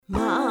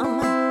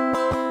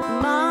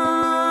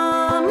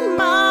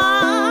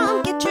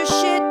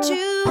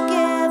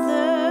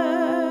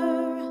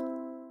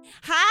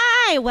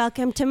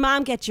welcome to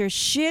Mom Get Your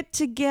Shit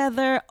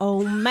Together.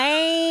 Oh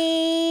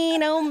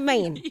man.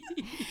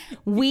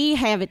 We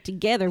have it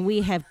together.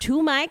 We have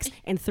 2 mics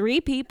and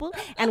 3 people,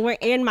 and we're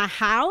in my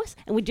house,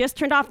 and we just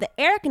turned off the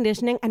air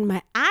conditioning, and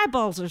my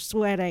eyeballs are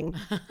sweating.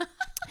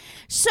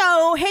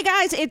 So, hey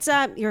guys, it's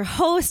your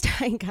host.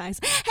 Hey guys.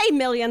 Hey,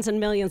 millions and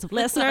millions of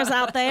listeners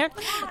out there.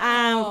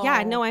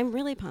 Yeah, no, I'm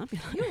really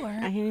popular. You are.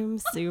 I am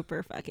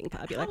super fucking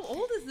popular. How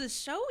old is this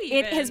show even?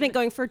 It has been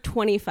going for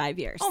 25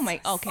 years. Oh my,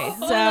 okay.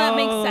 So that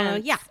makes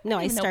sense. Yeah, no,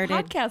 I started.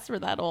 No podcasts were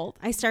that old.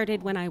 I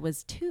started when I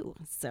was 2,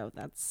 so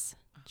that's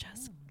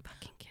just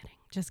fucking kidding.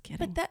 Just kidding.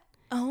 But that,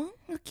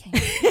 okay.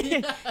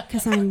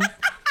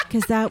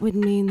 Because that would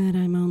mean that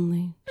I'm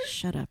only,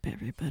 shut up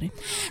everybody.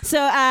 So,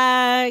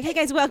 hey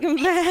guys, welcome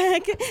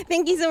back.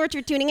 Thank you so much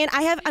for tuning in.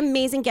 I have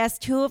amazing guests,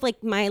 2 of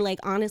my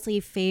honestly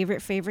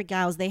favorite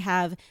gals. They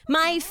have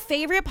my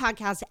favorite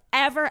podcast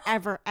ever.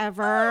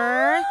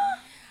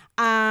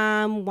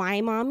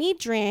 Why Mommy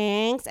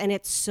Drinks, and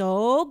it's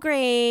so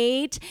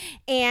great.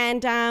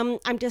 And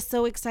I'm just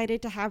so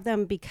excited to have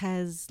them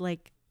because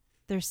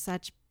they're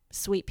such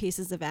sweet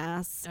pieces of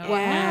ass. Oh,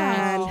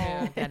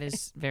 and that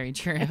is very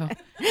true. so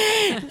we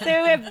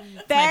have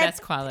My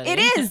best quality. It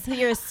is.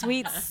 You're a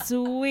sweet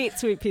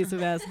piece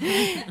of ass.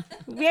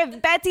 We have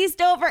Betsy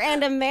Stover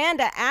and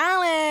Amanda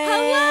Allen.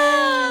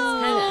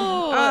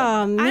 Hello.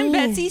 Oh, man. I'm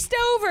Betsy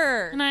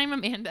Stover. And I'm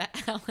Amanda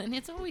Allen.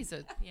 It's always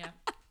yeah.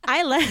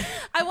 I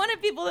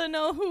wanted people to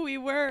know who we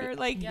were,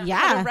 Yeah.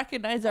 how to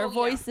recognize our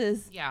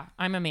voices. Yeah,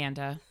 I'm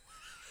Amanda.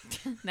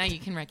 Now you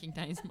can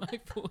recognize my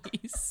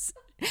voice.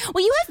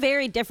 Well, you have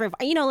very different,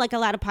 a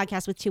lot of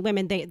podcasts with 2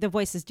 women, the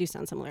voices do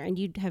sound similar, and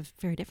you have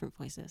very different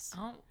voices.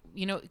 Oh,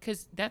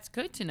 because that's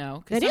good to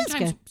know. It is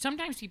good.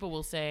 Sometimes people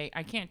will say,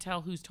 I can't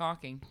tell who's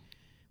talking.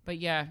 But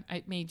yeah,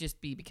 it may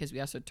just be because we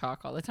also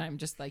talk all the time,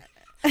 just like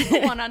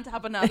one on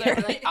top of another.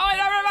 We're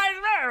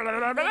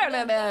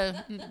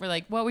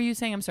like, what were you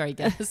saying? I'm sorry,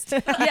 guest.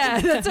 Yeah,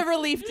 that's a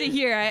relief to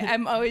hear.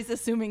 I'm always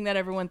assuming that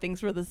everyone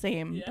thinks we're the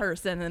same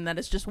person and that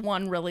it's just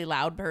one really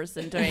loud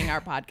person doing our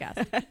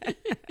podcast.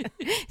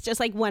 It's just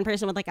one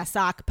person with a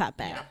sock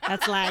puppet.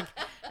 That's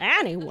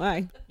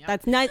anyway.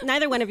 That's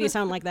neither one of you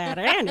sound like that.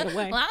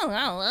 Anyway.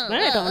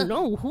 I don't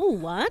know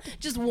what.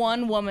 Just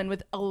one woman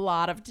with a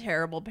lot of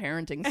terrible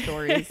parenting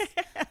stories.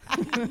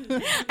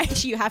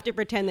 You have to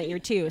pretend that you're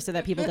 2 so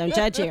that people don't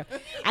judge you.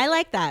 I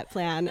like that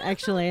plan,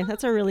 actually.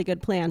 That's a really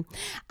good plan.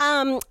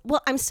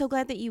 Well, I'm so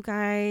glad that you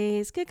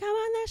guys could come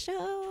on the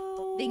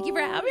show. Thank you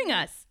for having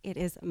us. It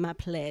is my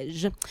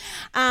pleasure.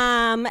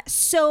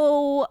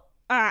 So,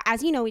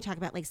 as you know, we talk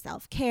about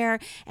self-care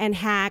and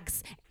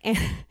hacks. And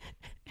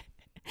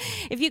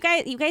if you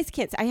guys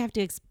can't, I have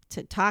to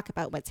talk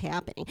about what's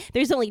happening.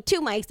 There's only 2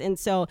 mics, and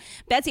so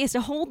Betsy has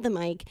to hold the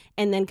mic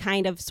and then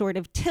kind of sort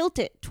of tilt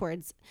it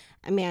towards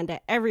Amanda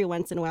every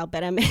once in a while.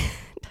 But Amanda,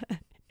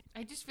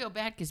 I just feel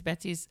bad because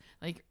Betsy's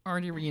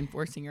already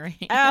reinforcing her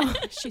hand. oh,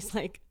 she's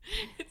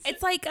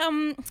it's I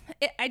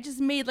just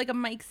made a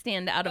mic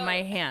stand out of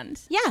my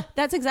hand. yeah,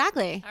 that's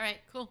exactly. All right,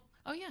 cool.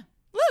 Oh yeah.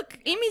 Look,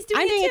 Amy's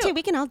doing I'm doing it too. too.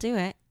 We can all do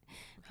it.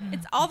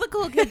 It's all the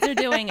cool kids are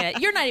doing it.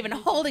 You're not even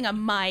holding a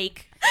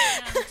mic.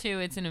 Too,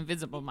 it's an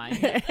invisible mic.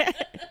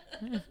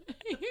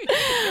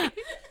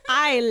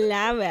 I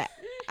love it.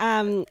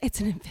 It's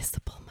an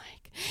invisible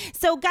mic.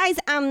 So guys,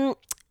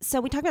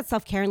 so we talk about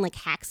self-care and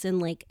hacks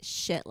and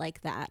shit like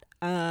that.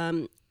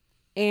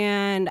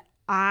 And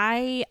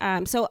I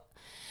so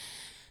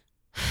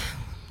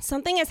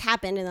something has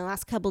happened in the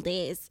last couple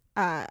days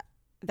that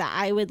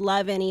I would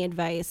love any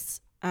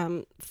advice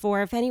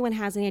for. If anyone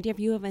has any idea, if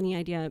you have any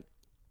idea.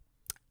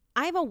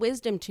 I have a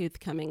wisdom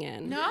tooth coming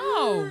in.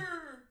 No.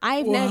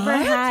 I've never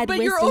had But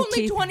wisdom you're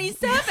only teeth.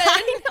 27.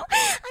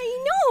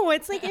 I know.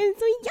 It's I'm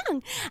so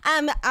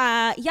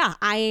young.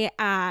 I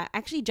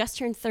actually just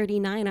turned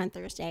 39 on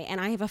Thursday, and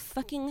I have a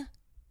fucking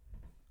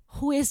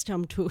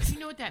wisdom tooth. You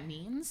know what that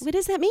means? What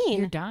does that mean?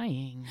 You're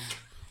dying.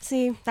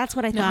 See, that's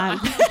what I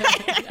thought.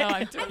 No,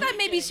 I'm I thought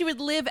maybe she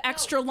would live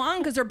extra long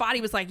because her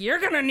body was like, you're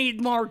going to need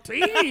more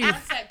teeth.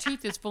 Once that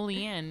tooth is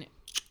fully in,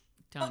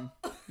 done.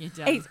 You're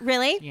done. Hey,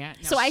 really? Yeah.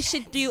 No. So I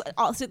should do.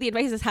 Also, the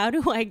advice is, how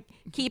do I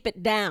keep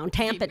it down,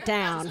 tamp it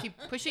down? Just keep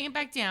pushing it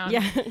back down.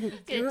 Yeah.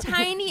 Get a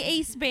tiny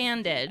ace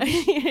bandage.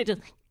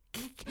 Just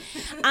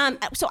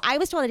so I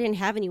was told I didn't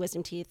have any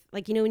wisdom teeth.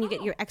 When you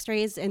get your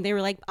x-rays and they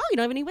were like, oh, you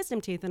don't have any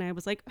wisdom teeth. And I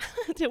was like,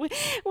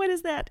 what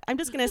is that? I'm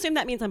just going to assume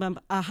that means I'm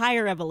a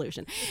higher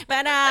evolution.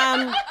 But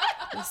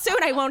soon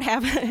I won't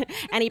have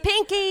any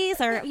pinkies,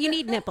 or you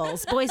need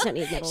nipples. Boys don't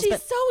need nipples.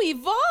 She's so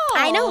evolved.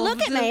 I know.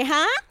 Look at me,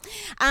 huh?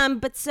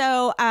 But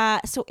so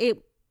it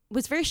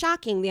was very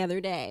shocking the other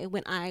day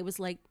when I was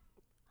like,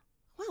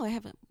 wow, I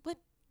have what?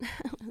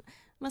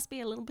 Must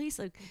be a little piece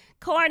of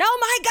corn. Oh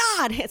my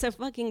God, it's a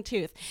fucking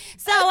tooth.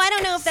 So I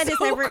don't know if that is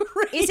so ever.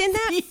 crazy. Isn't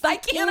that fucking, I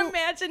can't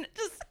imagine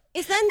just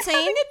Is that insane?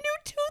 having a new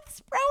tooth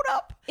sprout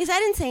up. Is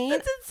that insane?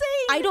 That's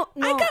insane. I don't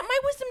know. I got my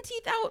wisdom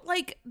teeth out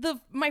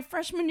my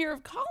freshman year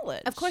of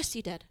college. Of course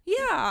you did.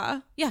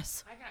 Yeah.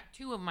 Yes. I got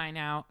 2 of mine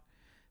out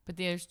but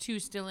there's 2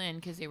 still in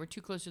because they were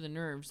too close to the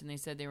nerves, and they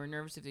said they were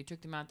nervous if they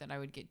took them out that I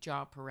would get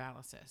jaw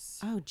paralysis.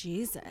 Oh,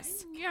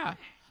 Jesus. Yeah.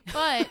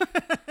 But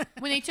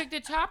when they took the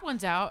top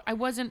ones out, I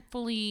wasn't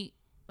fully,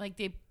 like,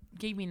 they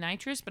gave me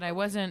nitrous, but I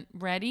wasn't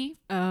ready.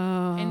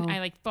 Oh. And I,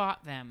 like,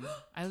 fought them.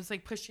 I was,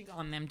 like, pushing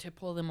on them to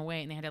pull them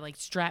away, and they had to, like,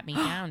 strap me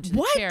down to the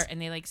What? chair,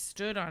 and they, like,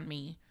 stood on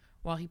me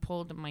while he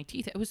pulled my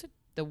teeth. It was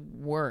the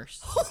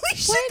worst. Holy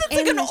shit, that's in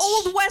like an the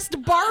Old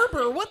West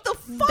barber. What the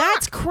fuck?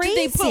 That's Did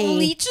they put crazy.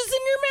 leeches in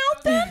your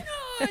mouth then?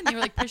 And they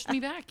were, like, pushed me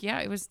back. Yeah,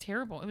 it was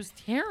terrible. It was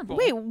terrible.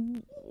 Wait,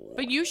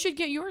 But you should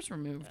get yours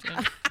removed.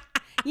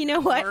 you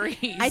know what? Worries.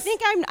 I think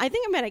I'm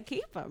gonna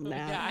keep them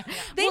now. Yeah.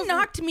 They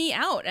knocked me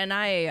out, and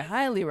I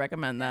highly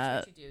recommend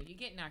that. What you do. You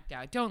get knocked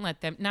out. Don't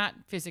let them, not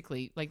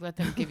physically, like, let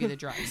them give you the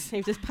drugs.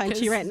 They just punch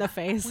you right in the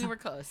face. We were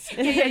close.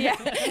 Yeah.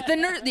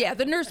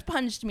 The nurse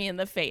punched me in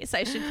the face.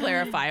 I should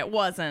clarify. It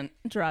wasn't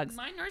drugs.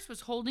 My nurse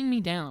was holding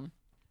me down.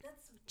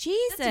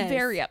 Jesus. That's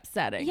very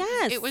upsetting.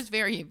 Yes. It was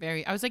very,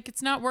 very, I was like,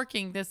 it's not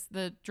working.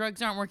 The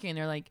drugs aren't working. And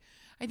they're like,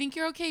 I think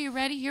you're okay. You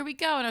ready? Here we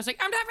go. And I was like,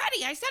 I'm not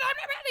ready. I said, I'm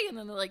not ready. And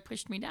then they, like,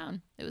 pushed me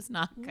down. It was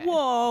not good.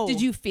 Whoa. Did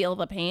you feel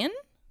the pain?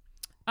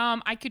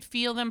 I could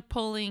feel them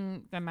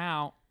pulling them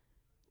out.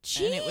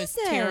 Jesus. And it was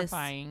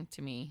terrifying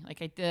to me.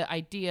 Like, the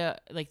idea,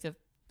 like,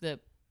 the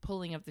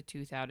pulling of the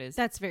tooth out is.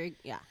 That's very,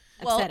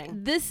 Well,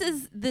 upsetting. this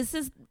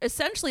is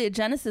essentially a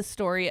genesis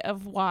story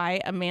of why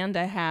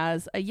Amanda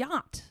has a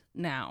yacht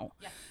now.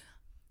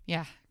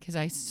 Yeah, because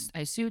I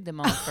sued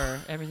them all for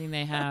everything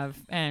they have.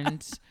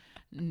 And,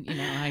 you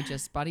know, I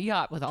just bought a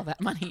yacht with all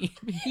that money.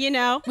 You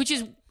know? Which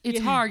is, it's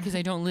hard because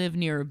I don't live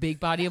near a big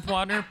body of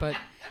water, but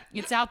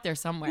it's out there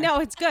somewhere. No,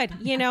 it's good.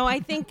 You know, I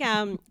think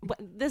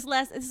this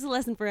is a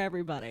lesson for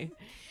everybody.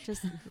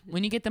 Just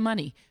When you get the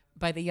money,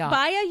 buy the yacht.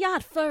 buy a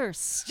yacht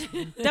first.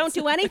 Don't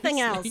do anything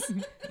else.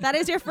 That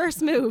is your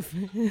first move.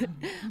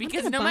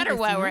 Because gonna no buy matter this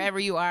what, yacht. wherever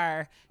you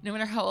are, no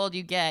matter how old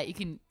you get, you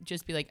can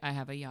just be like, I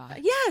have a yacht.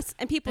 Yes,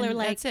 and people And are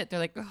like, that's it. They're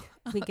like, oh,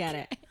 we get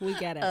it. We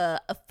get it.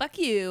 Fuck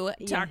you.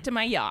 Yeah. Talk to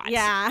my yacht.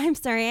 Yeah, I'm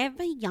sorry. I have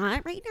a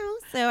yacht right now,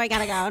 so I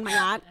gotta go on my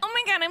yacht. Oh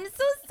my god, I'm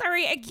so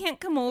sorry I can't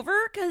come over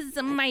because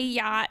my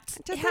yacht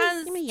Just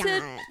has my to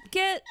yacht.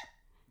 get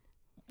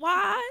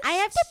washed. I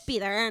have to be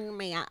there on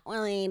my yacht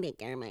while I take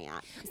care of my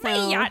yacht. So,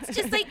 My yacht's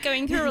just like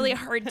going through a really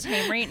hard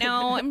time right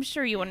now. I'm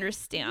sure you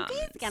understand.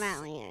 It's gonna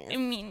I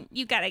mean,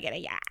 you gotta get a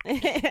yacht.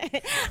 I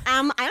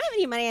don't have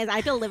any money. I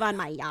have to live on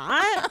my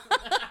yacht.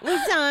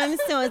 So I'm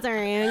so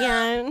sorry.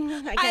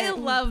 Yeah, I can't-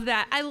 love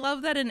that. I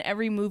love that in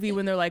every movie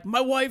when they're like,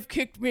 my wife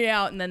kicked me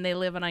out, and then they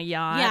live on a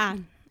yacht.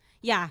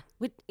 Yeah.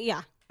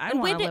 Yeah. I And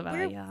want to we live did- on a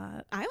we're-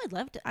 yacht. I would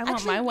love to. I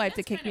want my wife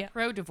to kick me out.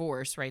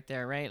 pro-divorce right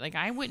there, right? Like,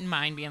 I wouldn't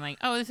mind being like,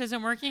 oh, this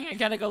isn't working. I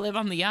gotta go live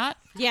on the yacht.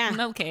 Yeah.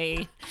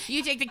 Okay.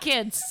 You take the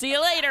kids. See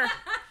you later.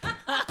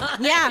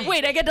 Yeah.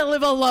 Wait, I get to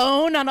live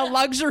alone on a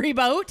luxury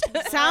boat?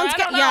 Sounds I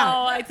good. don't know.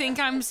 Yeah. I think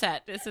I'm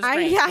set. This is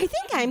great. I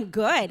think I'm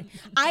good.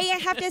 I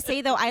have to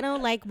say though, I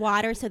don't like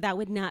water, so that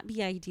would not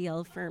be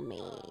ideal for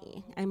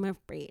me. I'm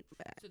afraid.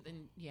 But So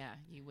then, yeah,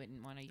 you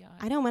wouldn't want a yacht.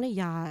 I don't want a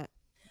yacht.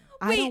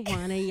 I Wait. don't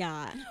want a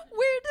yacht.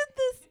 Where did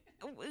this?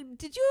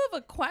 Did you have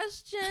a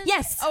question?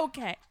 Yes.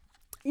 Okay.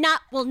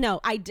 Not well. No,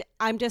 I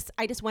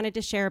just wanted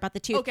to share about the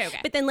tooth. Okay.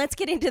 But then let's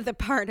get into the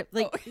part of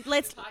like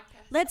let's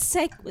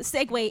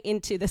segue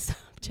into the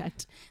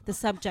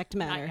subject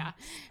matter. yacht.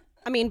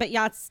 I mean, but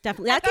yachts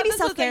definitely that thought could be this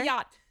was a self care.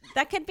 yacht.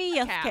 That could be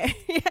self-care.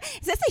 Is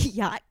this a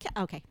yacht?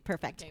 Okay,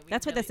 perfect. Okay, we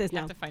That's what really this is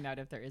have now. to find out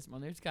if there is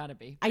one. There's gotta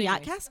be. A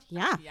yacht Anyways. cast?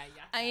 Yeah. Yeah.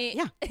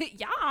 Yeah.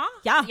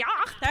 Yeah. Yeah.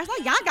 There's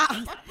a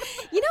yacht.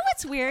 You know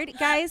what's weird,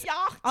 guys?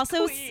 Yacht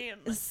Also, queen.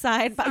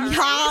 sidebar.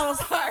 Yeah.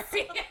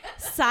 Sorry.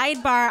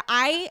 Sidebar.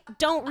 I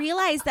don't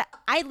realize that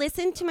I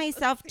listened to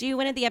myself do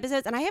one of the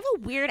episodes, and I have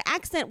a weird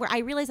accent where I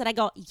realize that I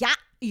go yeah.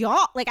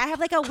 Like I have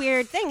like a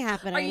weird thing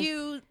happening. Are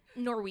you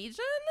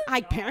Norwegian?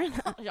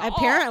 Apparently. Yeah.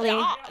 Apparently. Yeah.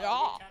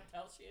 I can't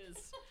tell she is.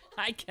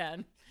 I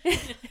can.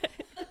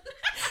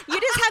 You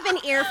just have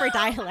an ear for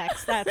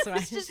dialects. That's why.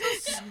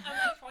 I'm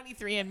like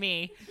 23 and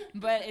me,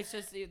 but it's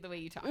just the way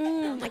you talk.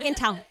 I can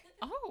tell.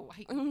 Oh,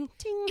 I, Ting.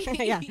 you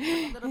Yeah.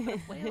 have a little bit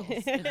of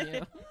Wales in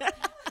you.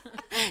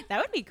 That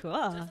would be cool.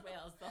 Wales,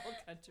 the whole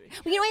country.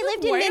 You know, I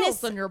lived in Whales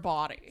Minnesota. in your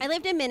body. I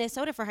lived in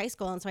Minnesota for high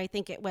school, and so I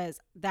think it was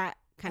that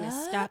kind of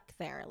What? stuck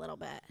there a little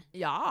bit.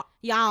 Yeah.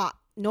 Yeah.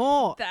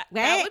 No. That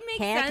Right? would make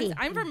Hacky. sense.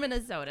 I'm from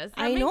Minnesota. So that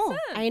I makes know. sense.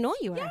 I know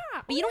you are. Yeah.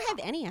 But you don't have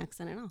any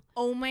accent at all.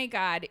 Oh my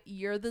God,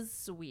 you're the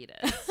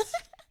sweetest. She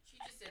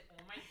just said,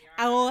 oh my God.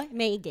 Oh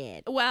my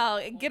god. Well,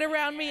 get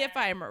around me if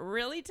I'm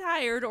really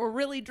tired or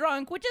really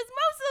drunk, which is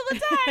most of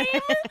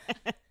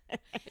the time.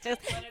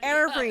 Just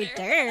every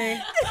day.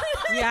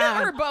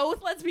 Yeah. Or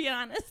both, let's be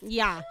honest.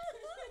 Yeah.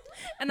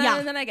 And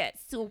Yeah. then I get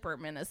super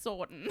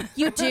Minnesotan.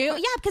 You do? Yeah,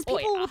 because Oh,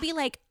 people yeah. will be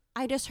like,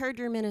 I just heard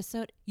you're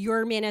Minnesota.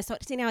 You're Minnesota.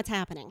 See, now it's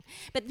happening.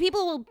 But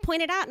people will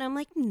point it out, and I'm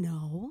like,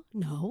 no,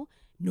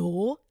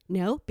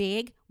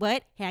 big,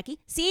 what, hacky.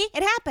 See,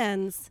 it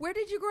happens. Where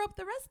did you grow up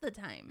the rest of the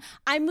time?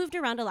 I moved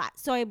around a lot.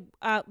 So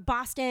I,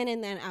 Boston,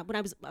 and then when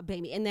I was a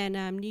baby, and then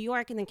New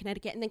York, and then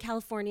Connecticut, and then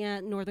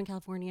California, Northern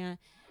California.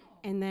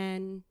 And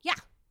then,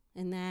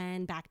 and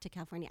then back to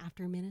California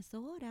after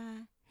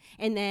Minnesota.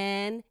 And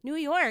then New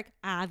York,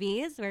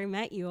 obvious, where I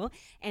met you.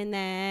 And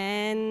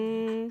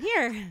then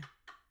here.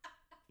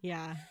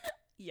 Yeah.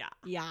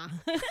 Yeah.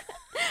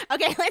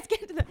 Okay, let's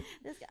get to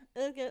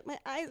let's get, my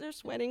eyes are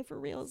sweating for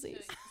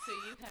realsies. So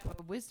you have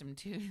a wisdom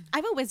tooth. I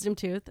have a wisdom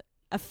tooth,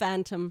 a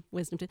phantom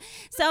wisdom tooth.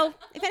 So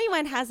if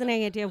anyone has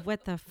any idea of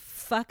what the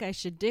fuck I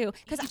should do,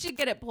 Because you should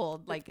get it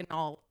pulled, like in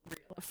all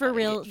for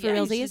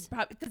realsies.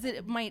 Because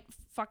it might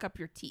fuck up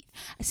your teeth.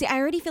 See, I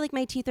already feel like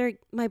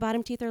my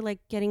bottom teeth are like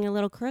getting a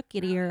little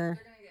crookedier.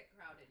 They're gonna get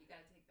crowded. You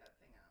gotta take that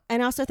thing out.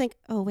 And I also think,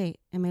 oh wait,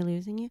 am I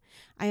losing you?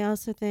 I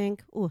also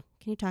think, oh,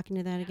 can you talk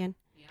into that again?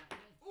 Yeah.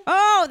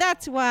 Oh,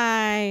 that's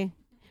why.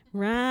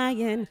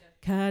 Ryan,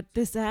 cut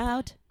this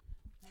out.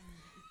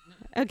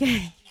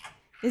 Okay.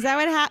 Is that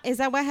what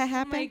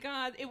happened? Oh my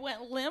God, it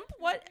went limp.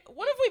 What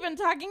have we been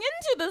talking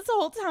into this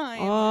whole time?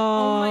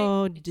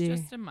 Oh, It's dear.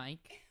 just a mic.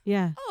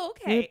 Yeah. Oh,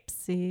 okay.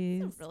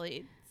 Oopsies. It's a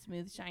really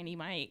smooth, shiny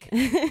mic.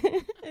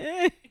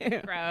 This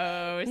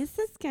Gross. is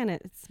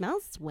it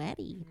smells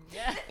sweaty.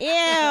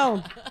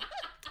 Ew.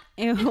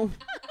 Ew.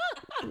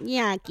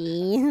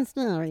 Yucky.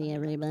 Sorry,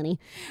 everybody.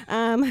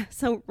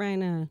 So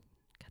Ryan,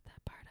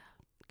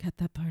 cut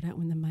that part out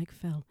when the mic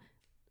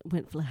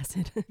went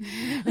flaccid.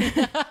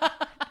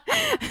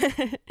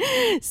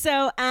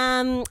 So,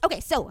 okay,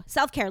 so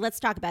self-care, let's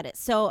talk about it.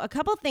 So a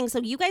couple things. So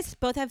you guys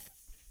both have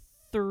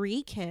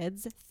 3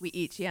 kids. We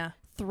each, yeah.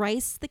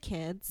 Thrice the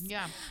kids.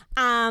 Yeah.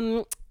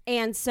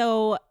 And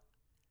so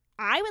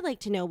I would like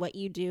to know what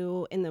you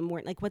do in the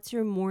morning. Like, what's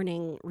your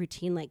morning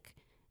routine like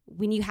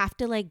when you have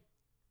to like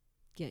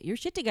get your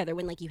shit together,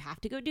 when like you have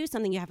to go do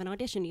something, you have an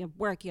audition, you have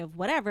work, you have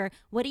whatever.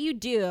 What do you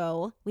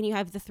do when you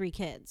have the 3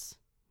 kids?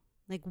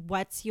 Like,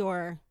 what's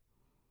your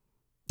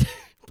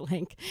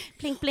blink,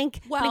 blink, blink.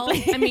 Well,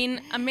 blink, blink. I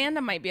mean,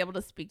 Amanda might be able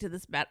to speak to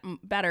this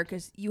better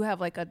because you have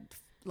like a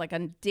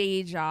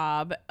day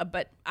job,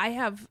 but I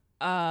have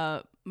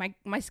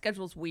my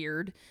schedule's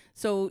weird.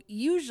 So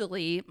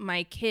usually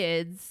my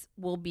kids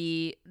will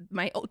be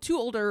my 2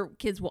 older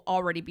kids will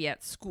already be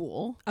at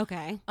school.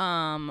 Okay.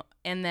 And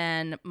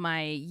then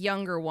my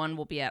younger one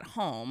will be at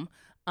home.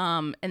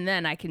 And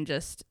then I can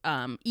just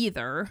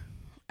either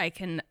I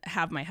can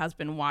have my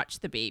husband watch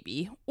the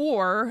baby,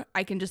 or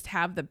I can just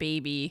have the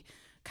baby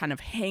kind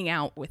of hang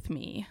out with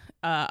me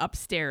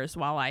upstairs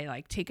while I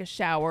like take a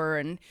shower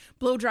and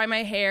blow dry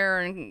my hair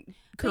and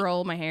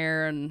curl my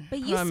hair and But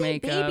put you on say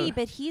makeup. baby,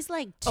 but he's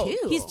like 2.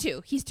 Oh, he's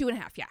 2. He's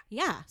 2.5. Yeah.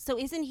 Yeah. So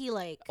isn't he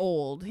like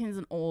Old. He's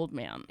an old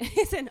man.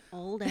 he's an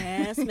old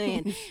ass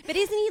man? But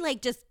isn't he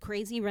like just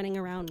crazy running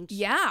around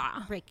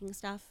Yeah. breaking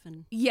stuff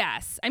and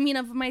Yes. I mean,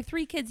 of my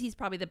 3 kids, he's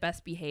probably the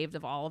best behaved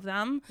of all of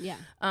them. yeah.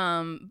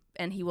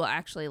 And he will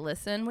actually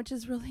listen, which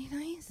is really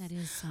nice. That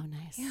is so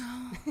nice.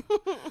 Yeah.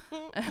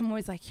 I'm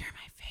always like, you're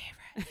my favorite.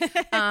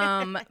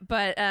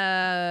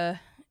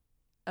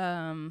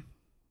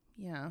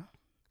 Yeah.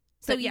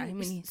 So But yeah, I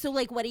mean, so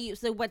like what do you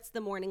so what's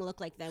the morning look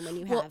like then when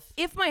you well, have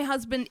if my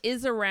husband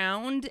is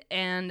around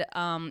and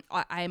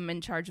I'm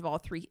in charge of all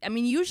 3, I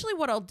mean, usually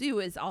what I'll do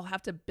is I'll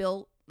have to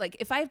bill, like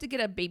if I have to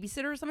get a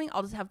babysitter or something,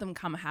 I'll just have them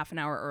come a half an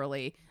hour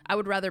early. I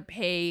would rather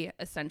pay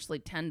essentially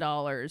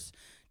 $10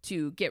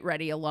 to get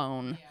ready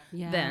alone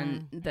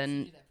than Do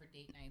that for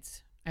date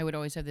nights. I would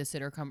always have the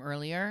sitter come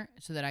earlier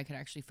so that I could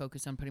actually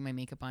focus on putting my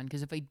makeup on.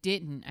 Because if I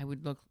didn't, I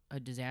would look a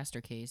disaster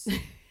case.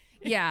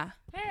 yeah.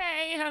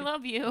 Hey, I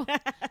love you.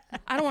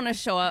 I don't want to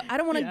show up. I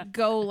don't want to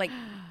go like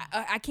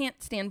I can't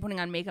stand putting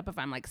on makeup if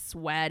I'm like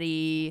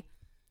sweaty.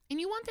 And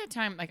you want that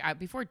time, like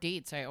before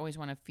dates, I always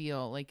want to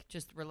feel like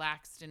just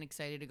relaxed and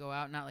excited to go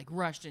out, not like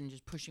rushed and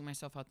just pushing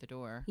myself out the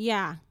door.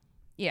 Yeah.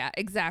 Yeah,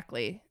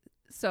 exactly.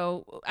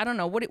 So I don't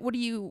know.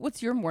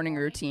 What's your morning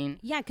routine?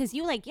 Yeah, cuz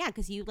you like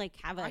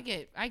have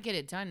a I get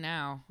it done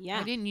now. Yeah.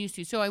 I didn't used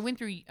to. So I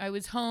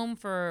was home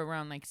for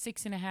around like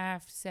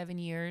 6.5, 7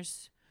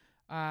 years,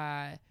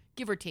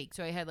 give or take.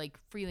 So I had like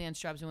freelance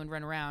jobs and would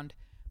run around,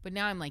 but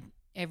now I'm like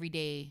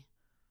everyday,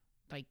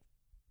 like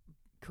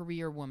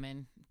career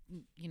woman,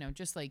 you know,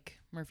 just like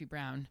Murphy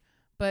Brown.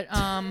 But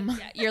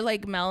Yeah, you're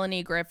like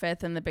Melanie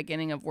Griffith in the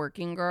beginning of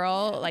Working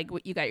Girl. Like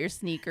you got your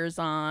sneakers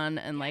on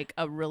and like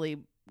a really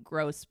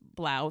gross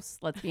blouse,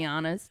 let's be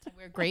honest. I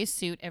wear a gray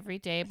suit every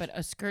day, but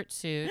a skirt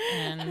suit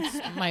and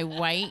my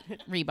white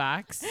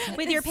Reeboks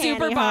with your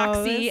Super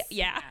pantyhose. boxy.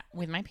 Yeah.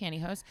 with my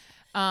pantyhose.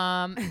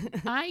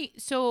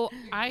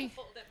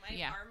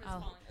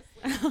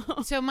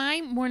 So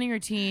my morning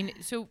routine.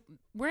 So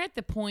we're at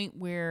the point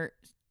where,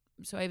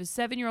 so I have a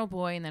 7-year-old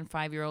boy and then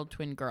 5-year-old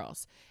twin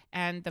girls,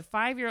 and the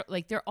 5-year-old,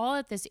 like they're all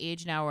at this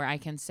age now where I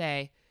can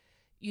say,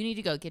 you need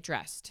to go get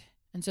dressed,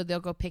 and so they'll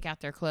go pick out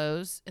their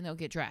clothes and they'll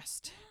get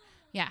dressed.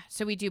 Yeah.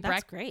 So we do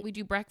That's great. We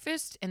do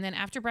breakfast, and then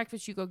after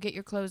breakfast, you go get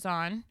your clothes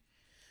on.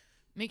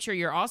 Make sure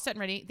you're all set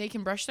and ready. They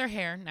can brush their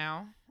hair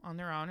now on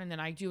their own, and then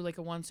I do like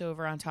a once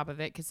over on top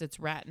of it because it's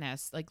rat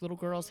nest, like little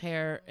girls'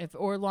 hair,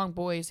 or long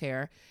boys'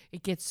 hair.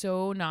 It gets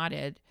so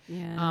knotted.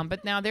 Yeah.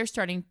 But now they're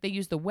starting. They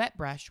use the wet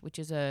brush, which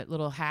is a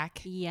little hack.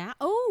 Yeah.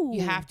 Oh.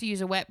 You have to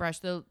use a wet brush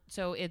though,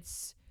 so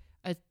it's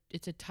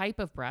it's a type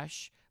of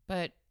brush,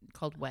 but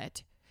called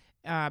Wet.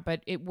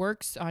 But it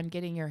works on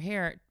getting your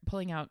hair,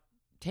 pulling out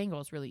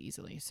tangles really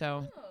easily.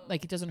 So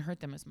like it doesn't hurt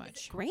them as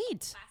much.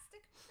 Great.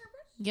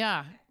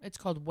 Yeah, it's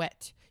called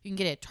Wet. You can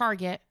get it at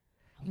Target.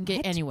 You can get it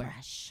Wet anywhere.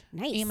 brush.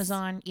 Nice.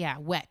 Amazon. Yeah,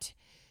 Wet.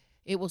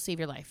 It will save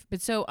your life.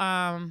 But so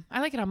I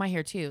like it on my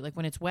hair too. Like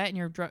when it's wet and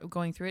you're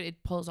going through it,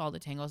 it pulls all the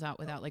tangles out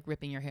without like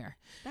ripping your hair.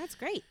 That's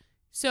great.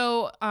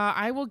 So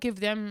I will give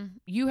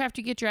them, you have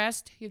to get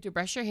dressed, you have to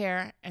brush your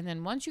hair, and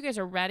then once you guys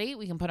are ready,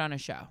 we can put on a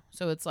show.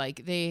 So it's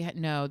like they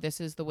know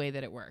this is the way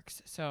that it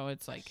works. So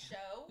it's like,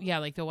 yeah,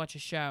 like they'll watch a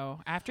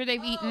show after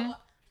they've eaten.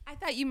 I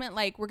thought you meant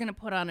like we're gonna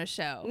put on a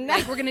show,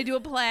 like we're gonna do a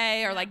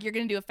play, or like you're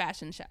gonna do a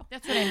fashion show.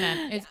 That's what I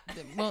meant. It's,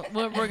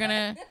 we're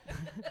gonna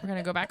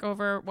go back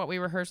over what we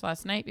rehearsed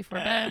last night before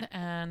bed,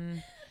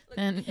 and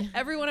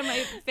Everyone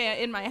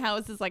in my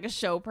house is like a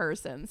show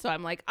person, so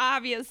I'm like,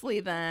 obviously,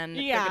 then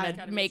they're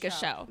gonna make a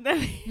show.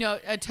 no,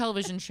 a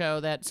television show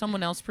that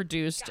someone else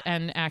produced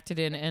and acted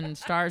in and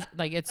stars.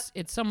 Like it's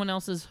someone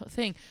else's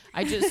thing.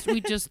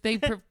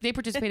 They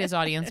participate as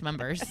audience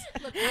members.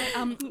 Look,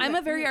 I'm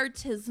a very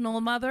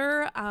artisanal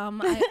mother.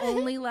 I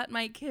only let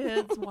my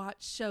kids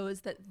watch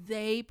shows that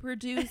they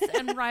produce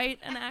and write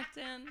and act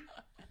in.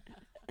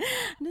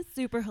 And it's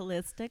super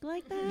holistic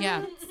like that.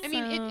 Yeah. I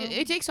mean,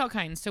 it takes all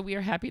kinds. So we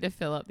are happy to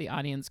fill up the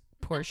audience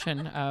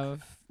portion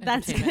of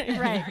That's entertainment. good.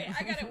 Right.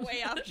 I got it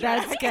way off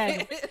track. That's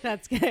good.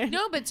 That's good.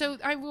 No, but so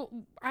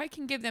I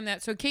can give them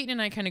that. So Kate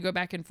and I kind of go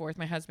back and forth.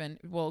 My husband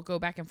will go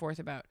back and forth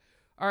about,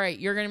 all right,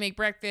 you're going to make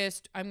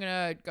breakfast. I'm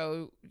going to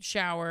go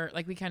shower.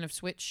 Like we kind of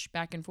switch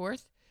back and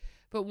forth.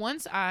 But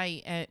once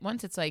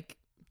it's like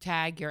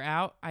tag, you're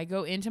out, I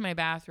go into my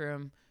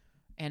bathroom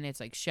and it's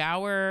like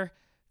shower,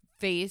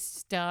 face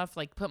stuff,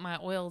 like put my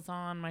oils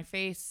on my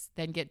face,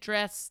 then get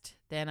dressed,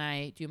 then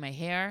I do my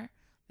hair,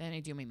 then I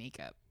do my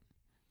makeup.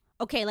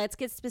 Okay, let's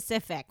get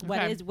specific.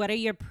 Okay. What are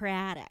your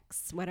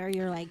products? What are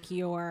your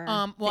your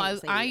well,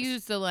 things that I you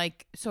use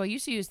I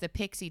used to use the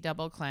Pixie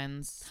double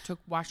cleanse to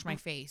wash my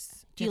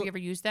face. Do Have you- you ever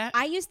used that?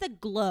 I use the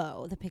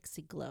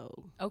Pixie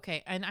Glow.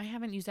 Okay, and I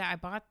haven't used that. I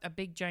bought a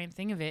big giant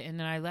thing of it and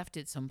then I left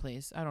it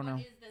someplace. I don't know.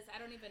 What is this? I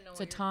don't even know.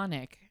 It's a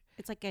tonic.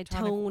 It's like a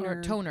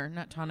Toner,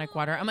 not tonic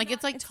water. I'm like,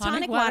 it's like It's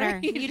tonic water. water.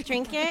 You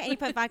drink it and you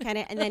put vodka in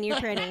it, and then you're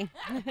pretty.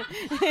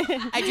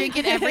 I drink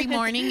it every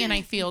morning and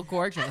I feel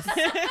gorgeous.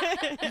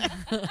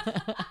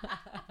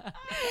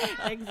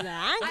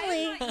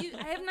 Exactly.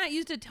 I have not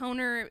used a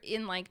toner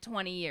in like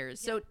 20 years.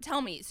 So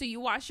tell me. So you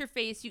wash your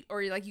face,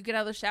 or you get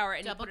out of the shower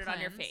and you put it on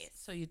your face.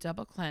 So you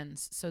double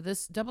cleanse. So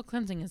this double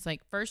cleansing is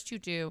like first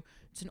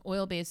it's an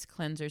oil-based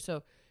cleanser.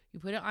 So you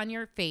put it on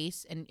your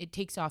face and it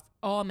takes off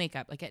all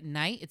makeup. Like at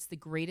night, it's the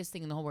greatest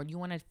thing in the whole world. You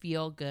want to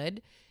feel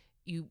good,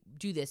 you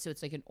do this. So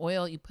it's like an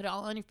oil. You put it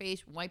all on your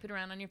face, wipe it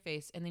around on your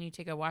face, and then you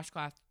take a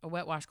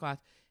wet washcloth,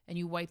 and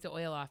you wipe the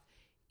oil off.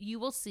 You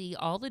will see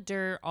all the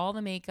dirt, all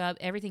the makeup,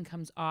 everything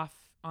comes off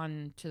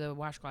onto the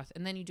washcloth.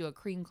 And then you do a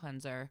cream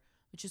cleanser,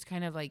 which is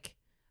kind of like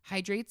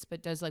hydrates,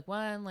 but does like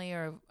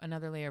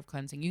another layer of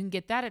cleansing. You can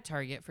get that at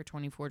Target for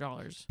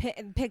 $24.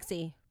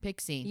 Pixie.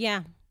 Pixie.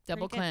 Yeah.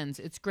 Double Pretty good. cleanse.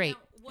 It's great.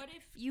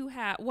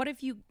 Now, what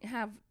if you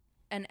have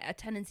a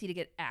tendency to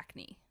get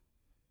acne?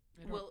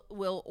 Will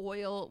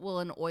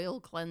an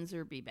oil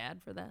cleanser be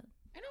bad for that?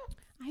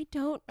 I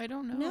don't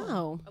know.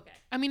 know. Okay.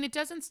 I mean, it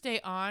doesn't stay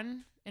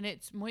on, and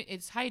it's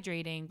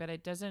hydrating, but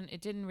it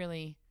didn't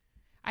really.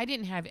 I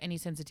didn't have any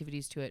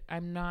sensitivities to it.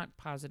 I'm not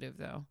positive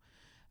though.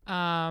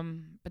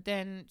 But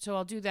then, so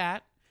I'll do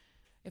that.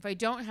 If I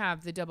don't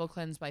have the double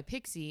cleanse by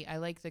Pixie, I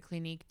like the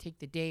Clinique Take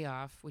the Day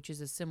Off, which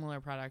is a similar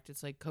product.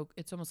 It's like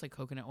it's almost like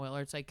coconut oil,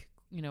 or it's like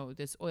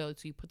this oil.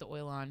 So you put the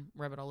oil on,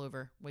 rub it all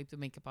over, wipe the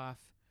makeup off,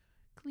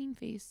 clean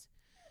face.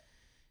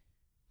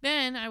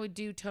 Then I would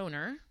do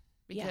toner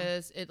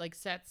because it like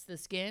sets the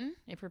skin.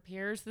 It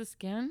prepares the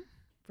skin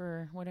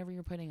for whatever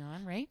you're putting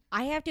on, right?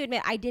 I have to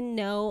admit, I didn't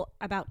know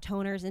about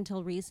toners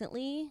until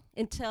recently,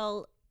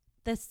 until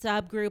the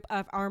subgroup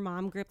of our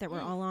mom group that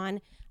we're all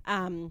on.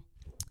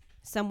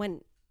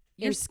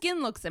 Your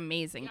skin looks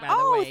amazing, by the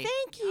Oh, way.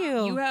 thank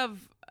you. You have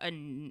a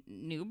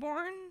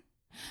newborn?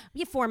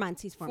 Yeah, 4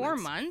 months. He's 4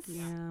 months. 4 months?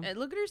 Yeah.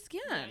 Look at her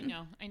skin. I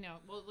know.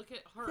 Well, look at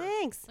her.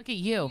 Thanks. Look at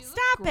you.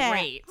 Stop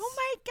great. it. Oh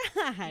my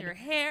God. Your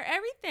hair,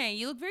 everything.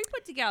 You look very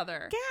put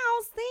together.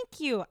 Gals, thank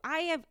you.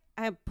 I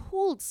have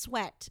pooled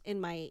sweat in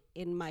my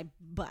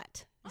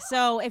butt.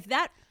 So if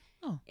that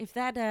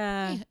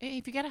Hey,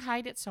 if you gotta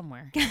hide it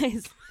somewhere.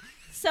 guys,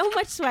 so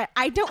much sweat.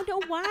 I don't know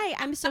why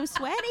I'm so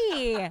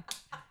sweaty.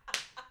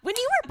 When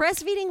you were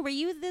breastfeeding, were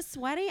you this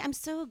sweaty? I'm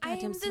so I am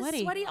goddamn this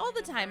sweaty. sweaty all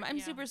the time. I'm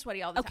super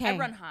sweaty all the time. Okay. I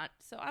run hot,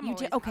 so I'm You always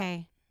do hot.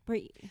 okay.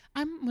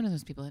 I'm one of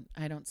those people that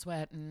I don't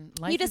sweat, and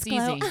life You just is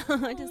glow. easy.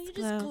 I you just just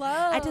glow. glow.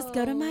 I just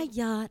go to my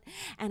yacht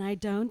and I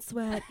don't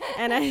sweat.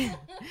 And I,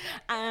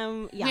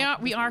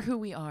 We are who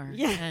we are.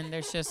 Yeah. And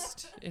there's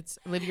just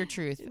live your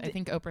truth. I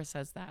think Oprah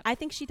says that. I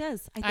think she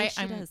does. I think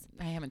she does.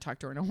 I haven't talked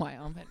to her in a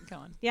while, but go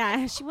on.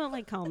 Yeah, she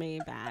won't call me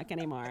back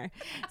anymore.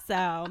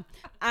 So,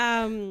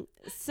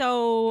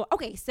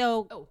 okay.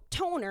 So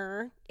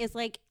toner is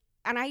like,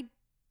 and I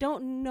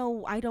don't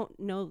know. I don't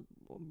know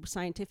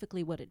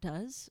scientifically what it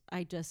does.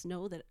 I just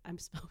know that I'm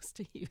supposed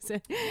to use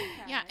it.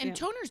 Yeah, and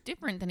toner's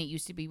different than it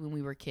used to be when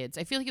we were kids.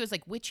 I feel like it was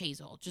like witch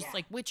hazel, just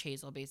like witch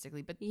hazel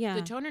basically. But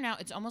the toner now,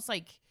 it's almost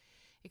like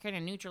it kind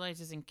of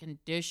neutralizes and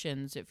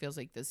conditions, it feels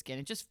like, the skin.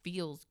 It just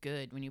feels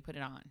good when you put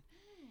it on.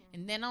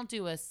 And then I'll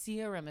do a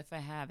serum if I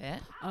have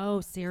it.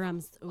 Oh,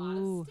 serums.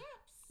 Ooh.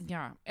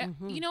 Yeah.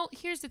 You know,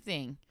 here's the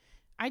thing.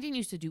 I didn't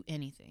used to do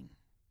anything.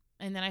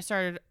 And then I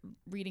started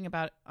reading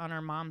about on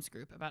our mom's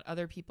group about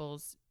other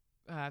people's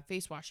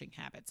face washing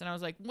habits. And I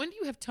was like, when do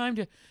you have time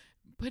to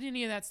put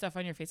any of that stuff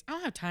on your face? I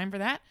don't have time for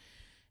that.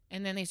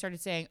 And then they started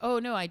saying, oh,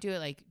 no, I do it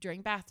like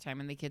during bath time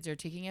when the kids are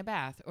taking a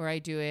bath. Or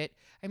I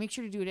make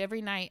sure to do it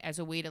every night as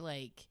a way to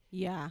like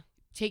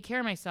take care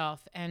of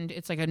myself. And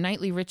it's like a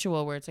nightly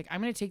ritual where it's like,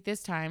 I'm going to take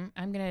this time.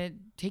 I'm going to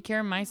take care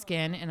of my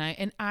skin.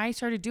 And I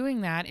started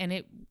doing that.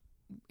 And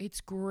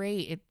it's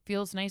great. It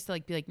feels nice to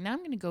like be like, now I'm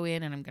going to go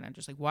in and I'm going to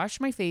just like wash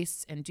my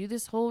face and do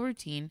this whole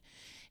routine.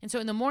 And so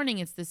in the morning,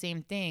 it's the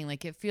same thing.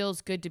 Like it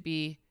feels good to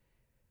be,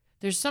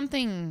 there's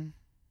something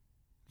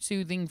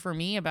soothing for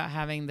me about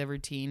having the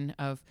routine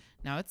of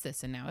now it's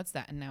this and now it's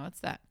that and now it's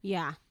that.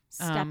 Yeah.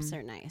 Steps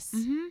are nice.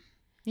 Mm-hmm.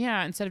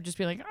 Yeah. Instead of just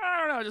being like, I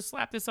don't know, just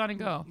slap this on and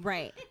go.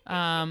 Right.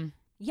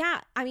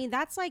 Yeah, I mean,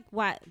 that's like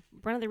one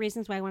of the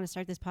reasons why I want to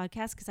start this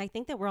podcast, because I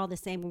think that we're all the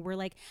same when we're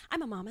like,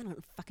 I'm a mom, I don't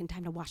have fucking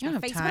time to wash my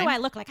face. What do I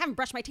look like? I haven't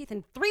brushed my teeth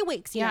in 3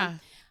 weeks, you know?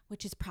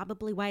 Which is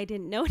probably why I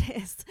didn't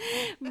notice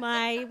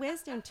my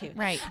wisdom tooth.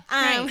 Right.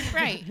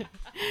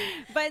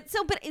 But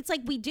it's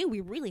like we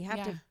really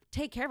have to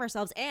take care of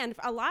ourselves. And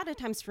a lot of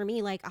times for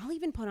me, like I'll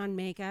even put on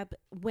makeup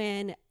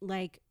when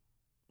I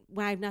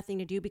have nothing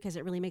to do because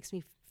it really makes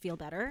me feel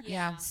better.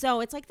 Yeah.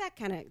 So it's like that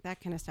kind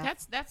of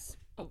stuff. That's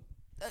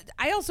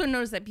I also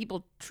noticed that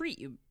people treat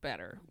you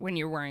better when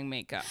you're wearing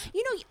makeup.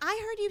 You know,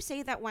 I heard you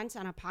say that once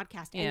on a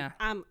podcast. And,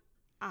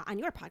 on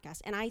your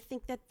podcast. And I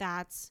think that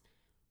that's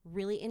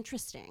really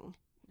interesting.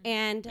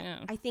 And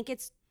I think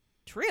it's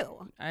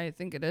true. I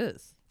think it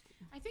is.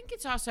 I think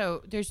it's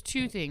also, there's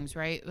two things,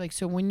 right? Like,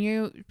 so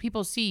when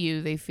people see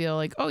you, they feel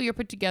like, oh, you're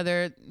put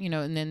together, you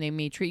know, and then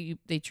they treat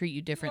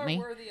you differently.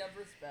 You are worthy of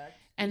respect.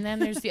 And then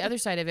there's the other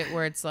side of it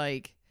where it's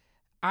like,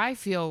 I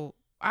feel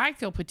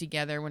put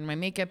together when my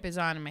makeup is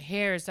on and my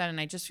hair is done,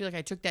 and I just feel like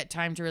I took that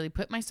time to really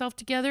put myself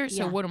together.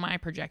 So what am I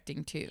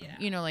projecting to? Yeah.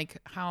 You know, like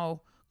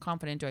how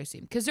confident do I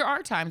seem? Because there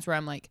are times where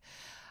I'm like,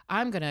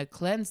 I'm going to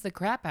cleanse the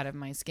crap out of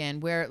my skin,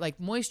 where like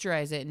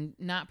moisturize it and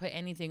not put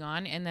anything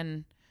on. And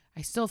then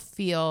I still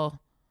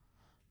feel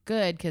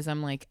good because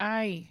I'm like,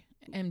 I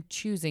am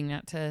choosing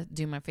not to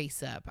do my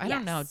face up. I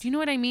don't know. Do you know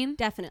what I mean?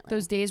 Definitely.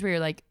 Those days where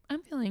you're like,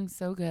 I'm feeling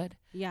so good.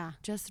 Yeah.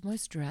 Just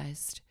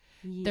moisturized.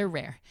 Yeah. They're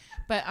rare.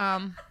 But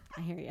I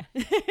hear you.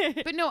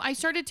 But no, I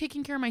started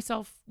taking care of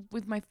myself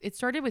it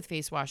started with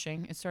face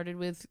washing. It started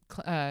with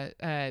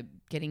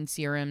getting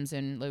serums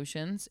and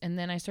lotions. And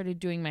then I started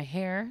doing my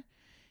hair,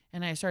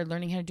 and I started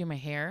learning how to do my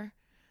hair,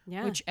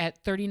 which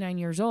at 39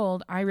 years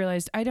old, I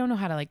realized I don't know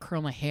how to like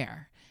curl my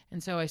hair.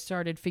 And so I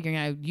started figuring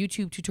out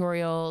YouTube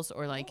tutorials,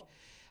 or like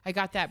I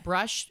got that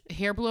brush,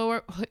 hair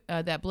blower,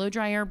 that blow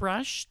dryer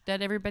brush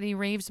that everybody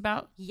raves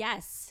about.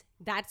 Yes.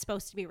 That's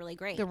supposed to be really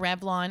great. The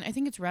Revlon. I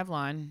think it's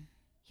Revlon.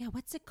 Yeah,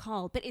 what's it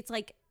called? But it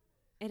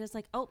is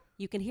like, oh,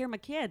 you can hear my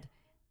kid.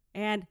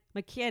 And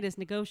my kid is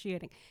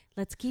negotiating.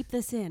 Let's keep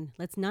this in.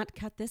 Let's not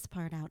cut this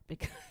part out,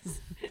 because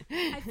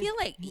I feel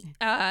like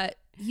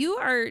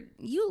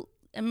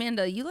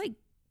Amanda, you like,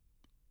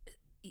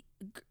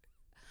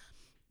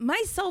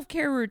 my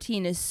self-care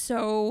routine is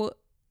so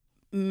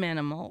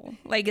minimal.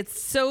 Like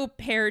it's so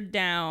pared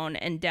down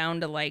and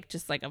down to like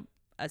just like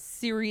a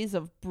series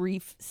of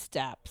brief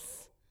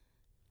steps.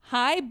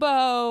 Hi,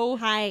 Bo.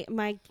 Hi,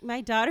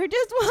 my daughter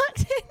just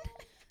walked in.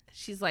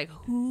 She's like,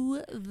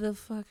 who the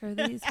fuck are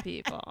these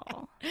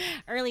people?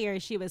 Earlier,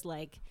 she was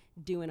like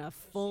doing a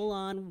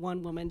full-on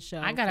one-woman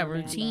show. I got a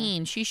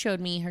routine. She showed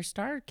me her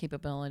star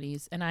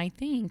capabilities, and I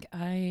think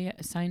I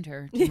assigned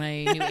her to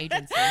my new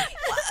agency.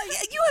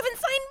 You haven't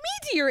signed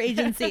me to your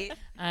agency.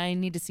 I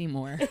need to see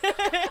more.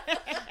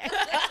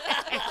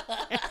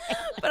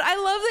 But I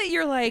love that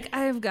you're like,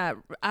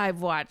 I've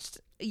watched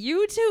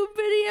YouTube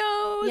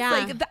videos. Yeah.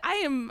 Like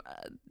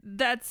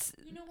that's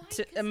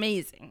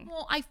amazing.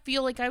 Well, I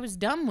feel like I was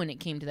dumb when it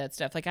came to that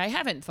stuff. Like I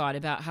haven't thought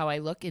about how I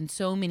look in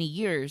so many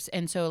years.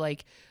 And so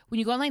like when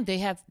you go online, they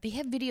have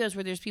videos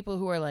where there's people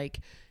who are like,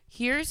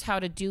 here's how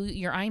to do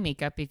your eye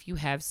makeup if you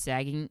have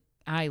sagging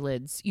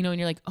eyelids, you know, and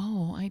you're like,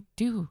 oh, I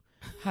do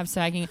have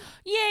sagging.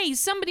 Yay,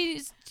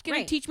 somebody's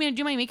going to teach me how to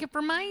do my makeup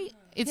for my...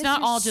 It's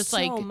not all just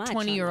like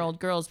 20-year-old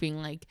girls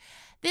being like,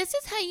 this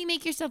is how you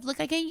make yourself look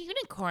like a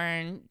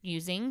unicorn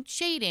using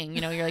shading.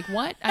 You know, you're like,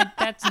 what?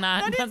 That's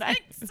not... That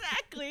is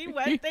exactly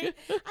what they... I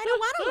don't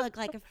want to look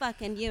like a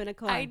fucking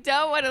unicorn. I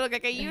don't want to look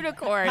like a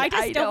unicorn. I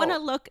just don't want to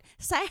look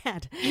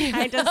sad.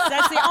 That's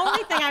the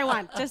only thing I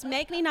want. Just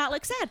make me not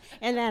look sad.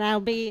 And then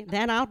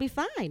I'll be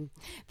fine.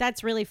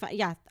 That's really fun.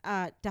 Yeah,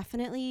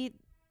 definitely...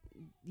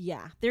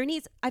 Yeah,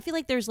 I feel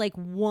like there's like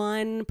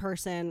one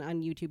person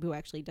on YouTube who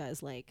actually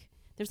does like,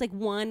 there's like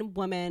one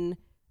woman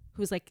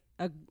who's like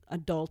a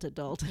adult,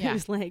 Yeah.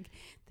 who's like,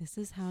 this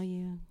is how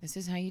you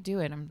do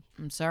it.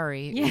 I'm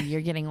sorry. Yeah.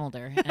 You're getting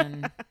older,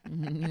 and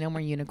no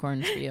more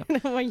unicorns for you.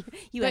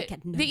 you But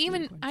get no I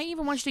unicorns.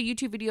 even watched a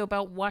YouTube video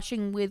about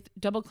washing with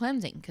double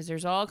cleansing, because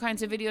there's all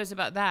kinds of videos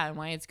about that and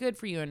why it's good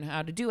for you and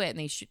how to do it. And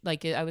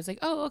they I was like,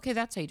 oh, okay,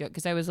 that's how you do it,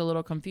 because I was a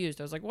little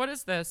confused. I was like, what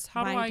is this?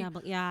 How do Why I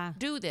double- yeah.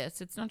 do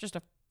this? It's not just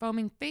a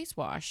foaming face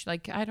wash.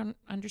 Like, I don't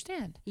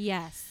understand.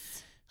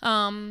 Yes.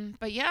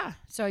 But yeah,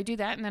 so I do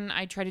that, and then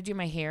I try to do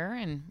my hair,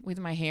 and with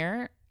my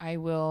hair, I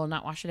will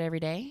not wash it every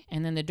day,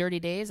 and then the dirty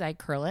days I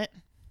curl it.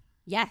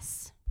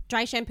 Yes.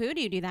 Dry shampoo,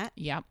 do you do that?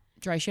 Yep.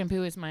 Dry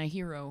shampoo is my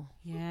hero.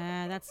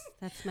 Yeah,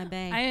 that's my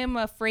bae. I am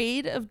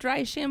afraid of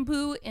dry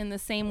shampoo in the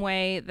same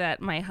way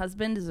that my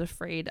husband is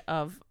afraid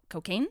of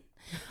cocaine.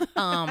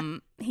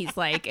 He's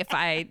like, if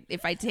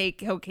I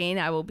take cocaine,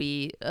 I will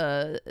be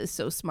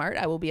so smart,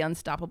 I will be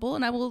unstoppable,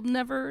 and I will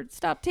never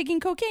stop taking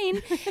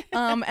cocaine.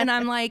 And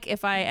I'm like,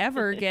 if I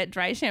ever get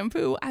dry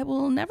shampoo, I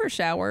will never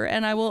shower,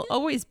 and I will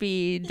always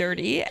be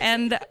dirty,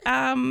 and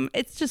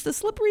it's just a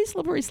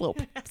slippery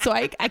slope. So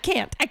I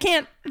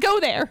can't go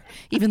there,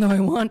 even though I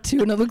want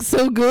to, and it looks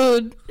so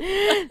good.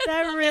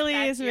 That really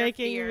is your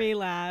making fear. me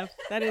laugh.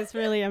 That is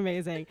really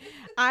amazing.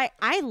 I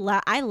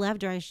love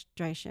dry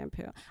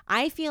shampoo.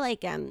 I feel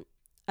like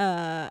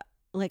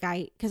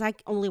because I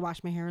only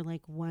wash my hair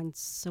like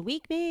once a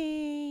week,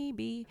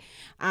 maybe.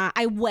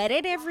 I wet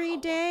it every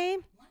day.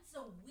 Once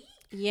a week?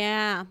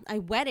 Yeah, I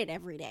wet it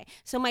every day.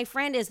 So my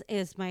friend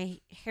is my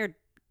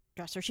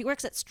hairdresser. She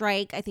works at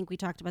Strike. I think we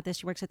talked about this.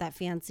 She works at that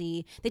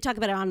fancy. They talk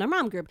about it on their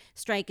mom group.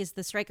 Strike is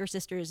the Stryker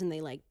sisters, and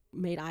they like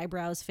made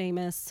eyebrows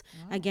famous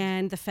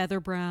again. The feather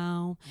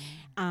brow,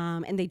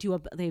 and they do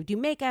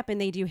makeup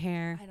and they do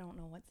hair. I don't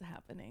know what's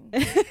happening.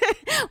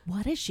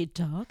 What is she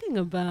talking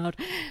about?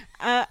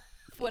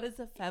 What is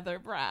a feather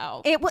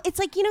brow? It's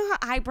like, you know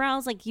how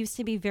eyebrows like used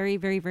to be very,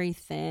 very, very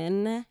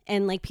thin,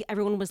 and like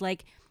everyone was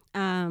like,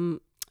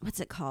 what's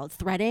it called?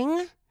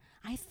 Threading.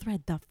 I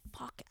thread the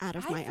fuck out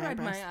of my thread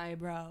eyebrows. my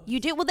eyebrows. You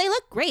do? Well, they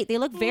look great. They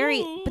look but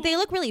they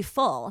look really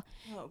full.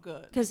 Oh,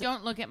 good.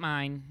 Don't look at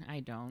mine. I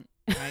don't.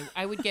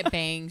 I would get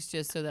bangs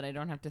just so that I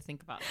don't have to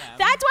think about them.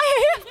 That's why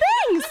I have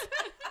things.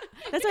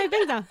 That's why I have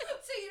things though.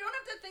 So you don't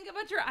have to think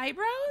about your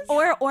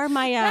eyebrows? Or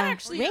my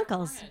actually-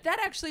 wrinkles. That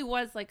actually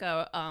was like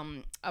a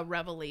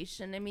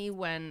revelation to me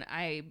when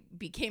I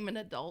became an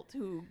adult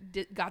who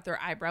got their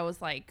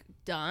eyebrows like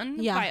done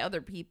Yeah. by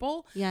other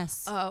people.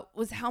 Yes.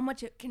 Was how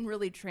much it can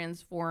really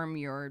transform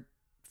your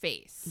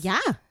face. Yeah.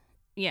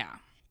 Yeah.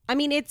 I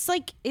mean, it's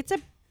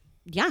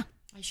yeah.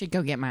 I should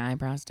go get my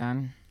eyebrows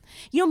done.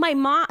 You know, my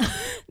mom.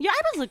 Your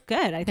eyebrows look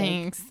good. I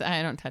think. Thanks.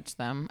 I don't touch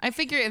them. I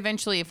figure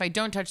eventually, if I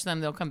don't touch them,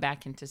 they'll come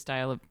back into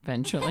style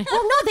eventually.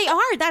 Well, no, they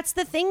are. That's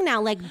the thing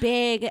now. Like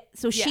big.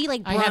 So she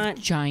like I brought. have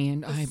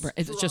giant eyebrows.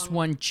 It's just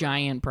one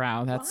giant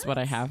brow. That's what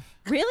I have.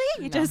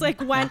 Really? You just like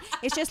one.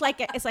 It's just like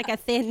it's like a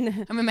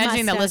thin. I'm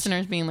imagining the mustache.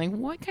 listeners being like,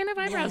 "What kind of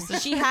eyebrows?"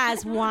 does She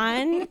has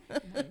one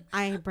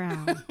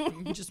eyebrow.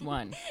 Just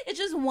one. It's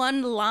just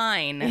one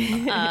line.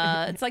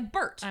 It's like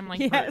Bert. I'm like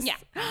Yes. Bert.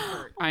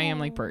 Yeah. I am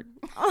like Bert.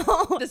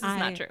 Oh, This is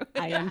not true.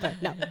 I am,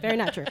 but no, very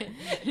not true.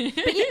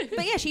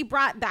 But yeah, she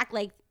brought back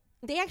like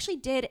they actually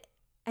did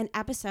an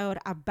episode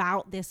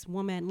about this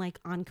woman like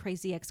on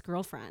Crazy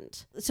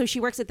Ex-Girlfriend. So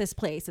she works at this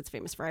place that's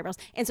famous for eyebrows,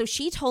 and so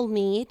she told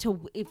me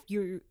to if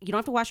you don't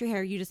have to wash your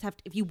hair, you just have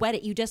to, if you wet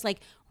it, you just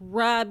like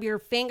rub your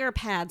finger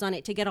pads on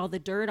it to get all the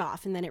dirt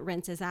off, and then it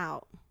rinses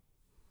out.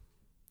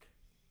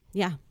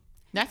 Yeah,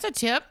 That's a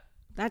tip.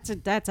 that's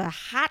a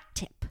hot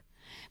tip.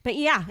 But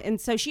yeah, and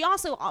so she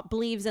also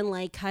believes in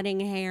like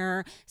cutting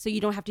hair, so you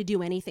don't have to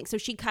do anything. So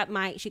she cut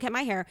my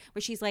hair,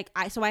 where she's like,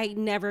 I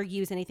never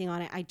use anything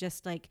on it. I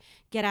just like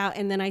get out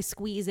and then I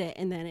squeeze it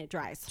and then it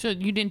dries. So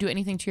you didn't do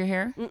anything to your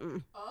hair?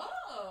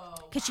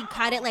 Cause she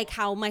cut it like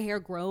how my hair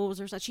grows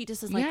or something. She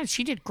just is like, Yeah,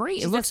 she did great.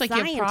 It she's a looks like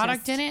you have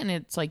product scientist. in it, and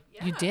it's like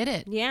you did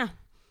it. yeah,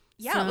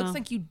 Yeah, it looks So-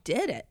 like you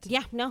did it.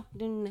 yeah, no,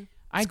 didn't.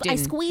 I I didn't.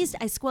 squeezed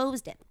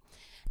it.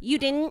 You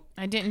didn't.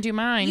 I didn't do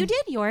mine. You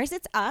did yours.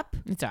 It's up.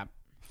 It's up.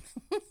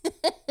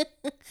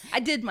 I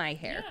did my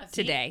hair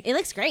today. It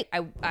looks great.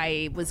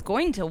 I was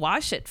going to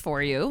wash it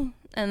for you,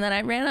 and then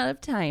I ran out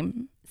of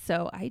time,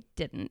 so I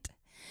didn't.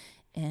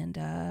 And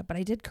but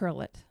I did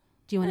curl it.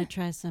 Do you want to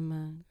try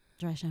some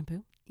dry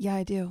shampoo? Yeah,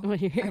 I do. While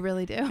you're here? I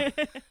really do.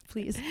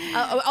 Please.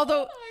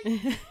 Although,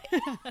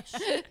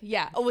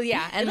 yeah. Oh, well,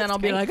 yeah. And then I'll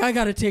be like, I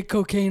gotta take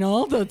cocaine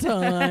all the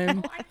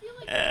time. I feel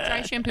like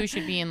dry shampoo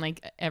should be in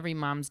like every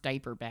mom's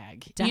diaper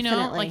bag. You know,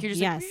 Definitely, like you're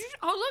just yes. like,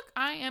 oh look,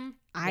 I am.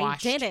 I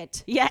washed. did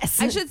it. Yes.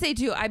 I should say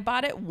too, I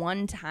bought it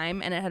one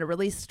time and it had a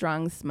really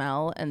strong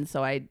smell, and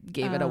so I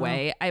gave it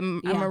away. I'm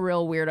yeah. a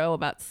real weirdo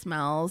about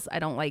smells. I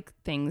don't like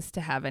things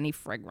to have any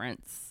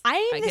fragrance.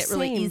 I get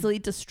really same. easily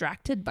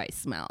distracted by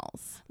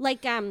smells.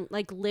 like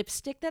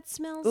lipstick that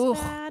smells Ugh.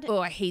 bad. Oh,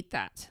 I hate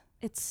that.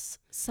 It's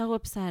so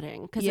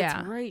upsetting because Yeah.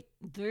 it's right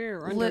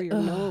there under your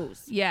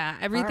nose. Yeah,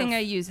 everything Barf. I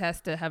use has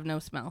to have no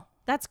smell.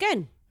 That's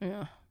good.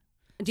 Yeah.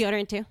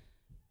 Deodorant too.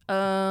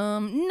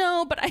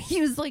 No, but I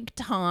use like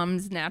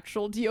Tom's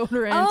natural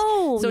deodorant.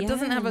 Oh, so it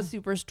doesn't yeah. have a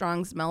super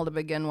strong smell to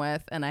begin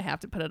with, and I have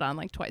to put it on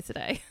like twice a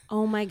day.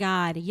 Oh my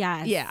God,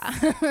 yes. Yeah.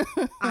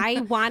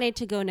 I wanted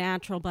to go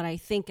natural, but I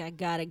think I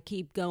gotta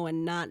keep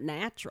going not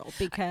natural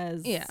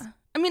because. Yeah.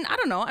 I mean, I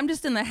don't know. I'm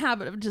just in the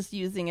habit of just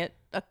using it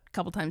a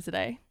couple times a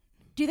day.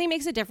 Do you think it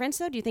makes a difference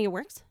though? Do you think it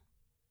works?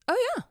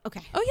 Oh yeah.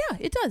 Okay. Oh yeah,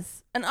 it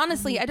does. And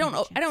honestly, I don't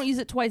use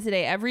it twice a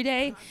day every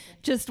day.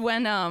 Just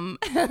when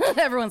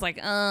everyone's like,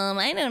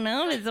 I don't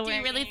know. Do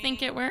you really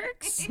think it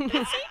works?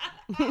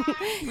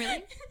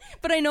 Really?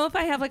 But I know if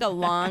I have like a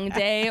long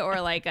day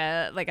or like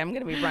I'm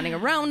gonna be running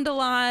around a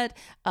lot,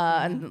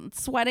 and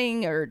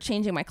sweating or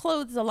changing my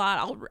clothes a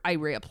lot, I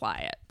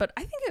reapply it. But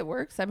I think it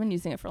works. I've been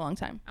using it for a long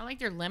time. I like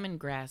their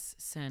lemongrass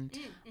scent.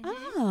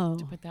 Oh.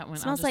 Put that one.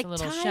 Smells just like a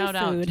little Thai shout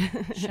food.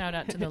 out. Shout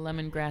out to the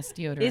lemongrass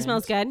deodorant. It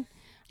smells good.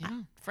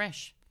 Yeah,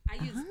 fresh.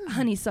 I use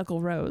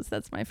honeysuckle rose.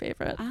 That's my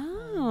favorite.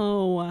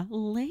 Oh,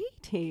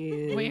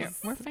 ladies.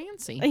 We're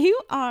fancy. You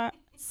are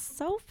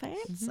so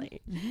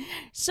fancy.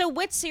 So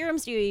what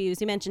serums do you use?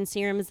 You mentioned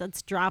serums.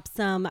 Let's drop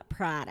some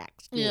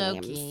products.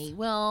 Okay.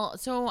 Well,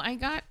 so I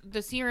got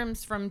the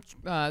serums from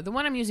the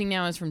one I'm using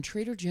now is from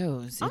Trader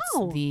Joe's. It's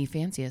Oh. the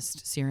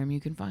fanciest serum you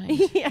can find.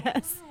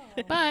 Yes.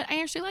 But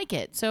I actually like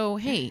it. So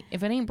hey,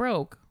 if it ain't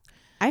broke,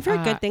 I've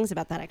heard good things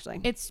about that actually.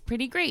 it's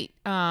pretty great.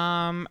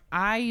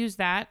 I use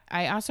that.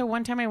 I also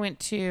one time I went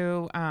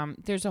to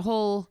there's a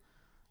whole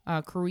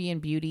Korean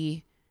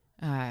beauty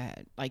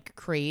like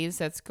craze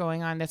that's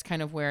going on. That's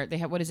kind of where they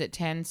have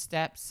 10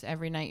 steps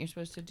every night you're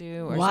supposed to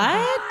do or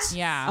What? something.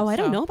 Yeah. Oh, I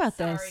don't so- know about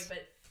this.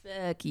 but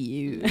fuck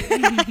you.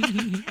 10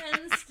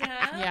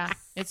 steps. Yeah.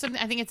 It's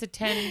something I think it's a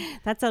 10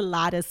 That's a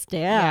lot of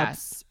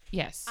steps.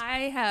 Yes.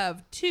 I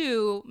have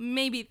 2,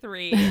 maybe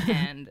 3,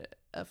 and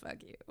a fuck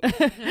you. Wait,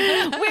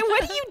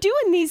 what do you do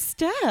in these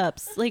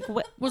steps? Like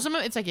what? Well, some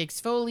of it's like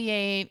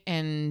exfoliate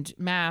and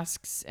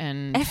masks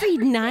and Every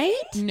night?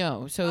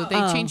 no, so they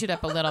change it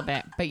up a little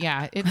bit. But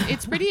yeah,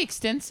 it's pretty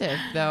extensive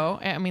though.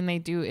 I mean, they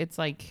do. It's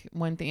like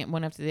one thing,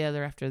 one after the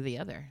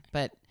other.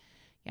 But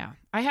yeah,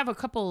 I have a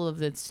couple of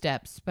the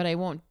steps, but I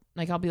won't.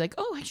 Like I'll be like,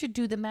 oh, I should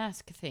do the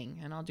mask thing,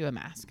 and I'll do a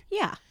mask.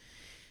 Yeah.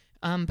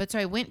 But so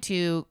I went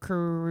to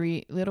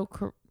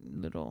Koreatown.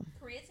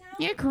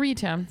 Yeah,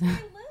 Koreatown.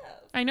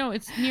 I know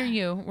it's near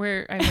you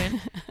where I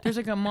went. There's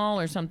like a mall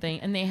or something,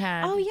 and they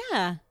had. Oh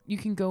yeah. You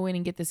can go in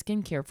and get the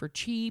skincare for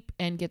cheap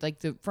and get like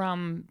the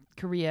from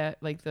Korea.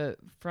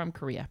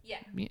 Yeah.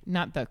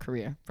 Not the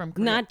Korea. From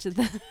Korea. Not to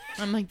the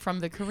I'm like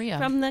from the Korea.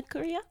 from the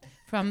Korea.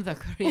 From the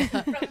Korea.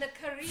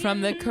 From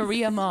the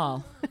Korea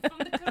Mall. From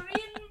the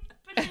Korean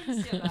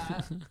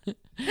peninsula.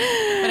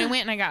 But I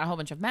went and I got a whole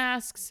bunch of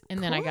masks,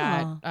 and then I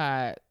Cool.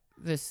 got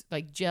this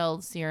like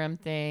gel serum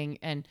thing,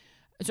 and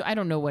so I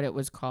don't know what it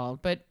was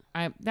called, but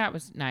that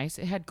was nice.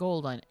 It had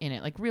gold in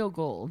it, like real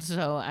gold.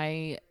 So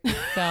I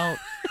felt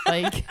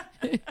like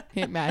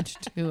it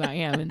matched who I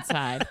am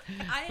inside.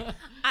 I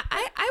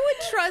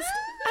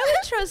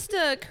would trust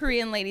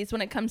Korean ladies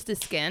when it comes to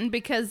skin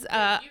because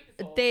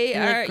they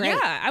are great.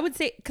 I would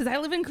say because I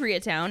live in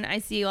Koreatown. I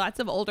see lots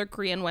of older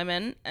Korean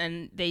women,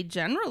 and they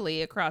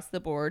generally across the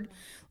board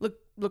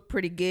look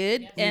pretty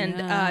good, and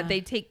Yeah.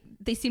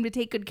 they seem to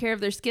take good care of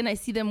their skin. I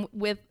see them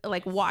with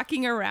like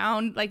walking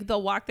around, like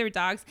they'll walk their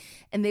dogs,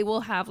 and they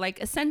will have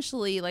like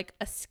essentially like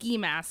a ski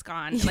mask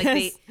on,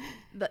 like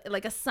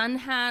like a sun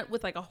hat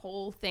with like a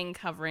whole thing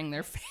covering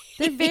their face.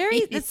 They're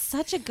that's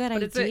such a good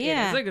But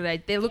idea. it's a good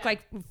idea. They look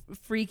like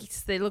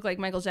freaks. They look like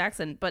Michael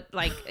Jackson, but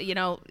like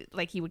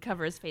like he would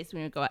cover his face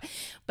when he would go out.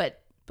 But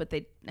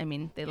they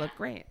look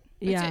great.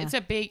 Yeah. It's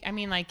a big. I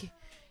mean, like.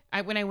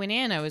 When I went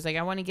in, I was like,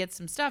 I want to get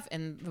some stuff.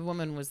 And the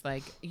woman was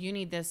like, you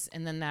need this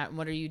and then that.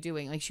 What are you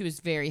doing? Like, she was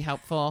very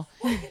helpful.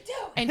 What are you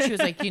doing? And she was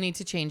like, you need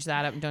to change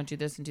that up and don't do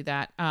this and do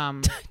that.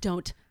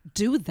 Don't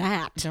do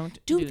that. Don't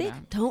do do that.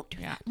 that. Don't do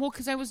Yeah. Well,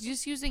 because I was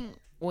just using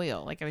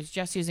oil. Like, I was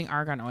just using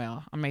argan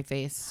oil on my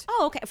face.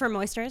 Oh, okay. For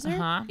moisturizer?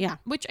 Uh-huh. Yeah.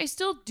 Which I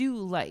still do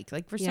like.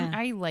 Like, for some, Yeah.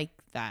 I like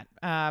that.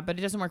 But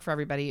it doesn't work for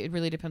everybody. It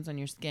really depends on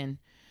your skin.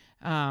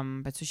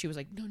 But so she was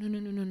like,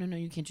 no.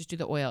 You can't just do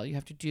the oil. You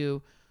have to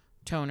do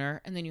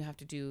toner and then you have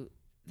to do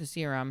the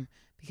serum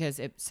because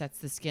it sets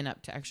the skin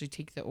up to actually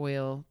take the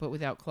oil but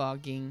without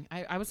clogging.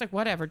 I was like,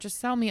 whatever,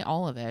 just sell me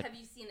all of it. Have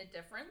you seen a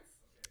difference?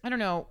 I don't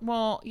know.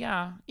 Well,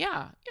 yeah.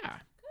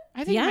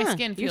 I think my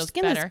skin your feels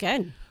skin better. is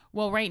good.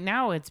 Well, right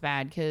now it's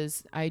bad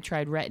because I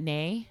tried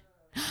Retin-A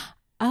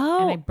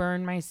Oh, and I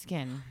burned my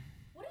skin.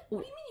 What do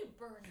you mean you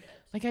burned it?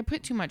 Like I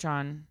put too much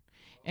on,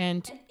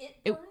 and It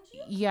it, burned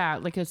you? yeah,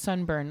 like a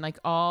sunburn. Like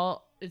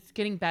it's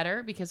getting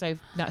better because I've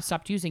not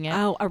stopped using it.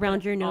 oh,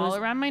 around your nose. All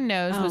around my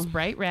nose was Oh.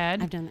 bright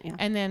red. I've done that, yeah.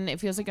 And then it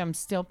feels like I'm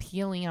still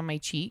peeling on my Well,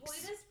 cheeks.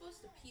 it is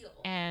supposed to peel.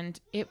 And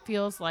it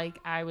feels like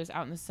I was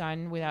out in the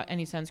sun without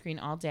any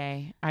sunscreen all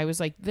day. I was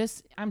like,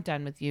 I'm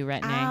done with you,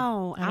 Retin-A.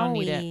 Ow, I don't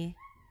need it. owie.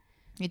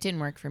 It didn't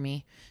work for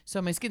me.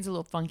 So my skin's a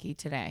little funky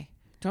today.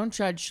 Don't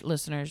judge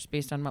listeners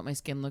based on what my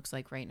skin looks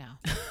like right now.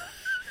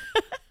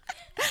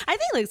 I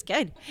think it looks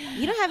good.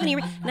 You don't have any.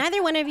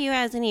 Neither one of you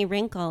has any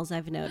wrinkles.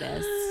 I've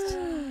noticed.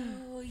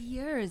 Oh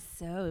is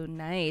so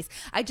nice.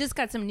 I just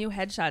got some new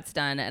headshots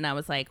done, and I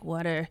was like,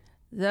 what are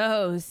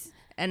those?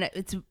 And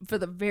it's for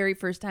the very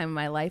first time in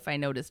my life, I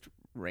noticed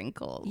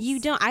wrinkles.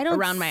 I don't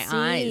around my see.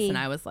 eyes, and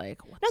I was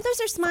like, what? No,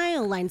 those are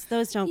smile lines.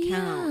 Those don't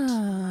count.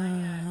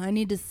 Yeah, I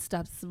need to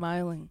stop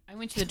smiling. I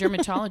went to the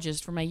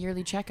dermatologist for my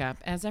yearly checkup,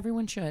 as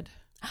everyone should.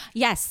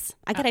 Yes,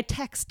 I got a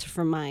text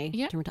from my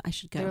Yeah. dermatologist. I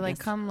should go. They were like,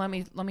 yes. "Come, let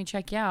me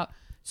check you out."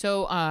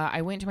 So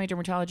I went to my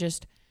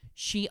dermatologist.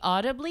 She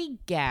audibly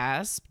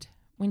gasped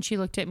when she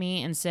looked at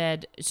me and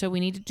said, "So we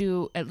need to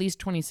do at least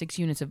 26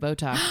 units of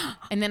Botox."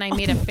 And then I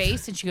made a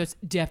face, and she goes,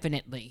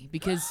 "Definitely,"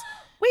 because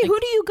Wait, who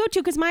do you go to?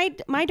 Because my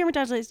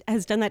dermatologist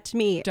has done that to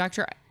me.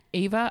 Dr.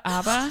 Ava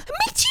Abba.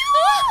 Me too.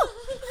 Oh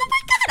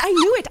my God,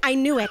 I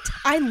knew it.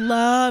 I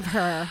love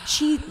her.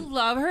 She.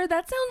 Love her.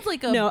 That sounds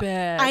like a No,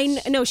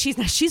 bitch. no, she's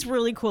not. She's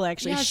really cool,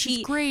 actually. Yeah,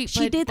 she's great,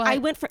 She but- did. I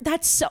but- went for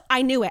that's so.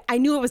 I knew it. I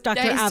knew it was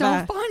Dr. That is so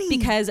Ava funny.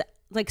 because.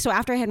 Like, so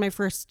after I had my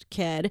first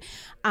kid,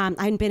 I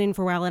hadn't been in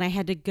for a while and I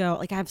had to go,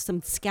 like, I have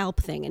some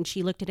scalp thing. And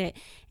she looked at it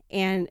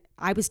and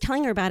I was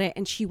telling her about it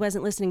and she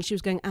wasn't listening. She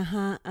was going,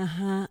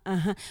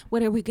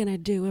 what are we going to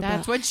do about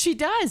That's what she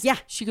does. Yeah.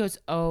 She goes,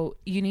 "Oh,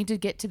 you need to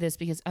get to this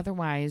because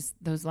otherwise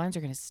those lines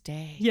are going to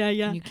stay. Yeah.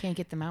 And you can't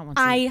get them out once.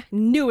 I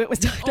knew it was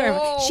Dr. Ava.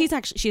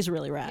 Oh. She's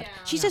really rad.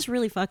 She's just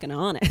really fucking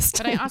honest.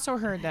 But I also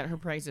heard that her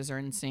prices are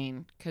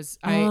insane because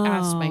I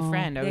asked my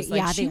friend. I was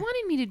Yeah, like, she they-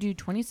 wanted me to do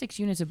 26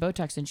 units of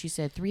Botox, and she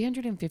said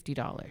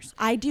 $350.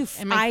 I do.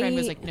 And my friend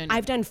was like, no.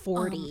 I've done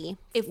 40.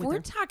 If we're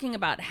talking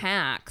about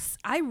hacks,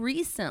 I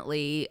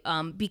recently,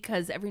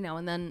 because every now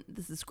and then,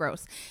 this is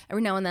gross.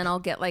 Every now and then, I'll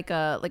get like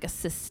a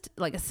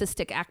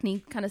cystic acne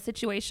kind of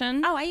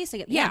situation. Oh, I used to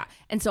get yeah.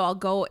 And so I'll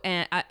go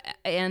and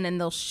then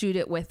they'll shoot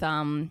it with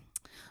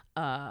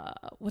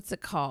what's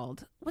it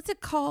called?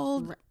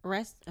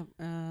 Rest.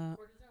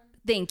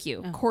 Thank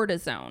you,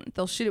 cortisone.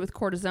 They'll shoot it with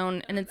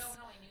cortisone, and it's.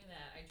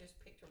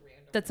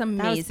 That's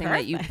amazing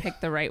that you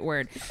picked the right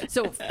word.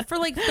 So for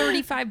like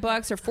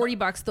 $35 or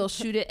 $40, they'll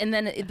shoot it, and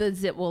then the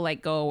zit will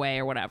like go away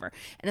or whatever.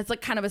 And it's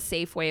like kind of a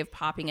safe way of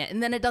popping it,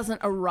 and then it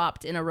doesn't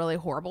erupt in a really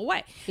horrible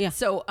way. Yeah.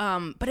 So,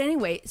 but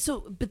anyway,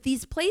 but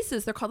these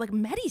places, they're called like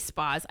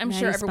Medi-Spas. I'm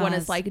sure everyone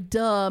is Medi-Spas. like,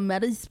 duh,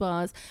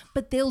 Medi-Spas,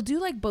 but they'll do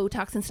like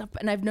Botox and stuff.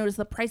 And I've noticed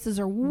the prices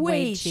are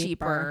way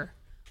cheaper.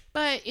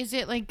 But is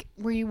it like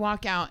where you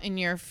walk out and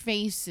your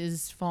face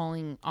is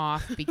falling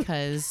off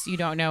because you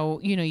don't know,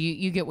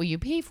 you get what you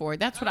pay for?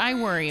 That's what I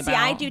worry about. See,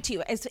 I do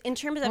too. As in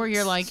terms of Or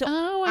you're like, so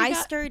I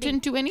started.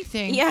 didn't do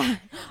anything. Yeah.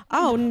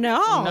 Oh no.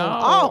 No,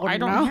 Oh, I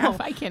don't no. have-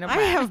 I can't I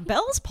have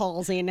Bell's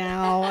palsy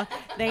now.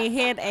 They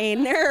hit a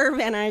nerve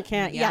and I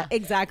can't. Yeah,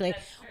 exactly.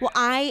 Well,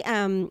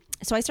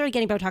 so I started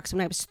getting Botox when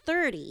I was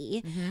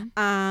 30,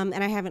 and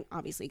I haven't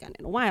obviously gotten it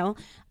in a while,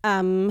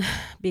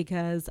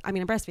 because I'm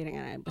breastfeeding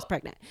and I was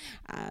pregnant.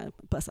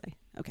 Plus,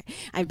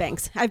 I have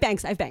bangs.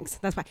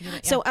 That's why.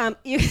 So,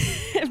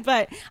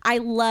 but I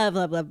love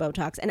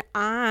Botox, and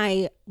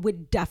I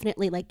would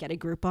definitely like get a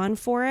Groupon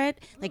for it.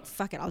 Like,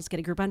 fuck it, I'll just get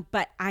a Groupon.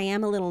 But I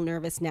am a little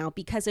nervous now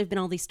because there've been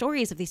all these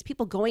stories of these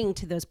people going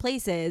to those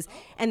places,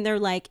 and they're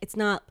like, it's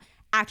not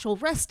actual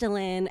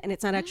Restylane and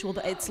it's not actual,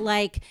 it's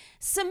like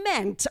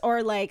cement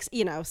or like,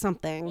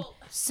 something.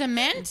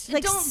 Cement?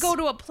 Like, Don't go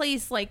to a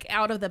place like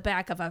out of the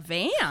back of a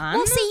van.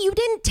 Well, see, you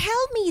didn't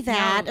tell me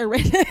that. No.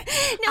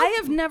 I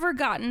have never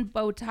gotten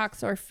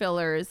Botox or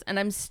fillers, and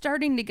I'm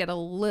starting to get a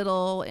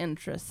little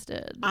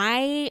interested.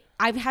 I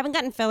haven't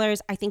gotten fillers.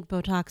 I think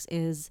Botox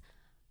is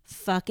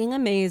fucking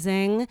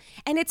amazing.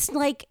 And it's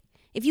like,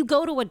 if you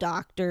go to a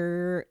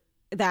doctor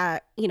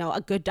that,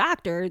 a good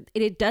doctor,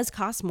 it does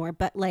cost more,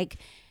 but like,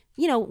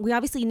 we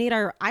obviously need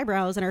our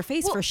eyebrows and our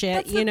face for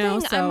shit, That's the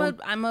thing. so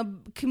I'm a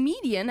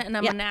comedian and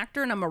I'm Yeah. an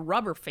actor and I'm a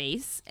rubber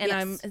face, and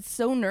Yes. I'm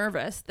so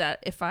nervous that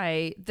if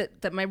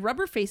that my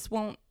rubber face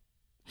won't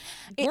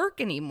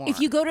work anymore. if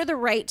you go to the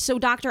right, so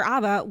Dr.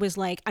 Ava was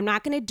like, I'm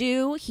not going to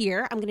do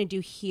here. I'm going to do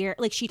here.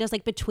 Like she does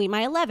like between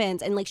my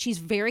 11s. And like, she's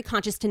very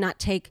conscious to not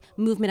take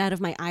movement out of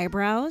my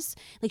eyebrows.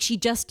 Like she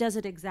just does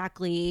it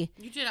exactly.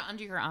 You did it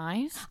under your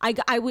eyes?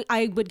 I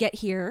would get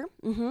here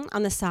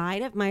on the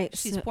side of my.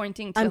 she's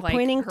pointing to I'm like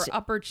pointing her to-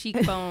 upper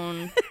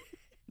cheekbone,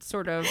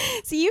 sort of.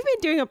 See, you've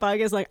been doing a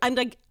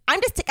podcast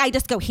I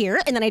just go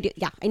here and then I do.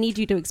 Yeah, I need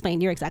you to explain.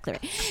 You're exactly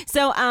right.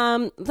 So,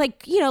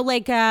 like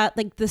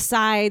the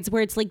sides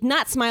where it's like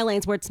not smile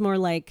lines, where it's more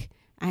like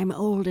I'm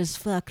old as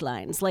fuck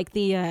lines. Like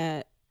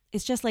the,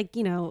 it's just like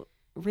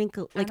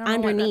wrinkle I like don't know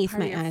underneath what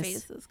that part my of your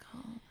eyes. face is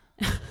called.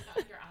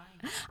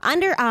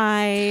 Under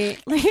eye.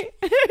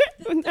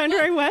 Under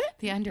eye what?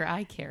 The under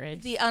eye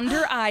carriage. The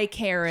under eye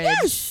carriage.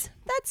 Yes,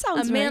 that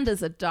sounds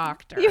Amanda's a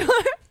doctor.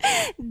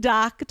 right.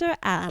 Dr.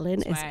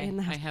 Allen is Why in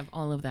the I house. have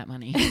all of that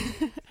money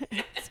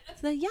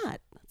It's the yacht.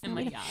 in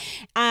my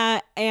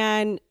yacht.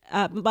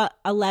 But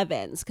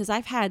 11s, because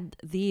I've had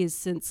these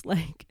since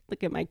like,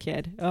 look at my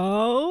kid.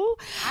 Oh,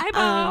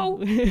 Eyebrow.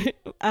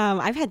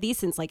 I've had these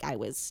since like I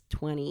was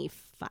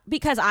 25,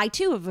 because I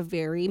too have a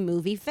very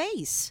movie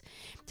face,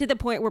 to the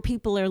point where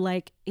people are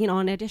like,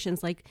 on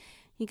auditions, like,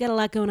 you got a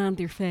lot going on with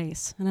your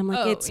face, and I'm like,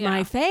 Oh, it's yeah.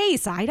 my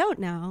face. I don't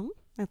know.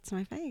 That's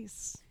my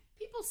face.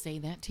 People say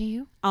that to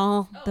you?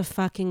 All the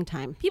fucking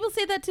time. People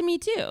say that to me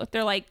too.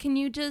 They're like, can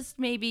you just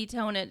maybe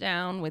tone it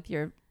down with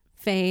your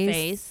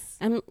Face. face?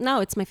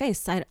 No, it's my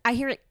face. I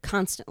hear it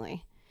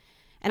constantly.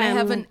 And I I'm-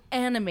 have an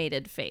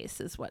animated face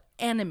is what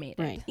animated.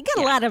 Right. You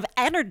got a lot of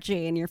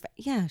energy in your face.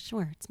 Yeah,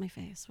 sure. It's my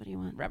face. What do you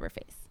want? Rubber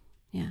face.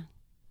 Yeah.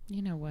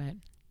 You know what?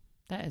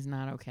 That is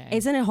not okay.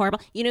 Isn't it horrible?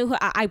 You know who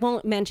I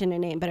won't mention a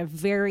name, but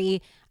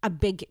a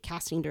big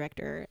casting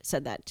director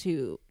said that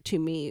to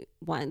me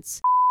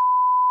once.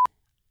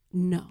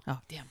 No. Oh,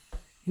 damn.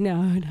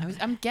 No.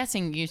 I'm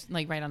guessing you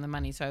like right on the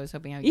money, so I was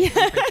hoping I would get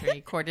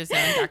infantry,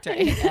 cortisone, Dr.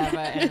 Eva,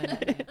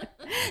 and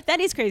That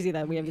is crazy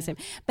that we have the same.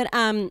 But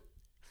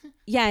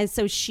yeah,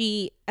 so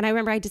I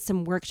remember I did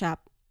some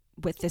workshop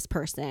with this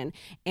person,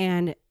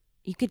 and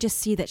you could just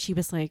see that she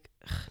was like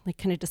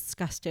kind of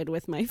disgusted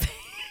with my face.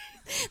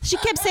 She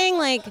kept saying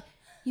like,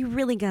 you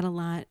really got a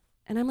lot.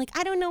 And I'm like,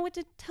 I don't know what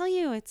to tell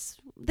you.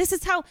 This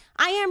is how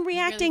I am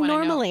reacting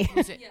normally.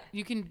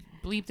 You can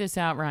bleep this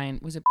out, Ryan.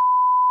 Was it?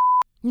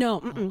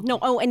 No.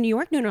 Oh, in New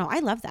York? No. I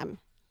love them.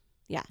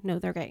 Yeah, no,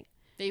 they're great.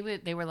 They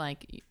were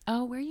like,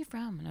 oh, where are you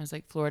from? And I was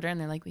like, Florida. And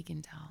they're like, we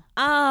can tell.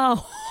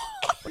 Oh,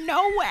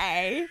 no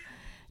way.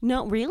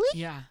 No, really?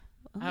 Yeah.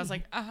 I was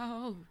like,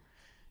 oh,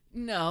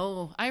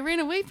 no. I ran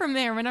away from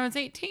there when I was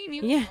 18.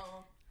 Yeah.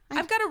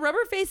 I've got a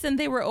rubber face, and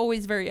they were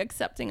always very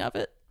accepting of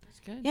it.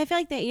 That's good. Yeah, I feel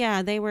like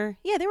they were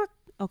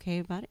okay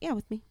about it. Yeah,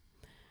 with me.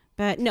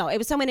 But no, it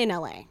was someone in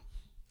LA.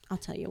 I'll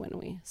tell you when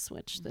we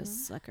switch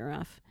this sucker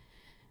off.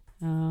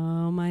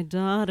 Oh, my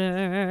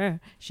daughter.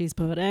 She's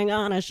putting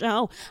on a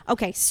show.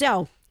 Okay,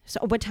 so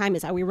what time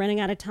is it? Are we running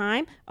out of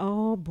time?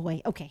 Oh,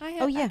 boy. Okay.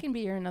 I can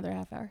be here another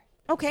half hour.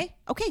 Okay,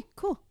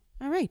 cool.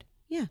 All right.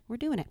 Yeah, we're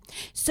doing it.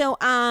 So,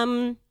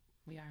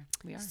 We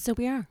are. So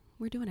we are.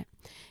 We're doing it.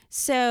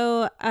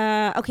 So,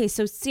 okay,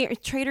 so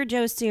Trader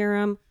Joe's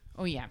serum.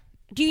 Oh, yeah.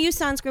 Do you use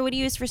sunscreen? What do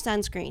you use for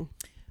sunscreen?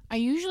 I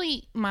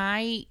usually,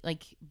 my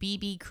like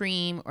BB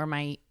cream or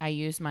I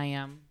use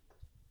my,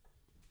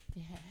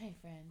 hey,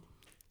 friend.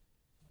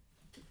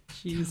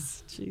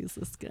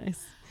 Jesus,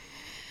 guys.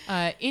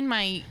 In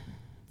my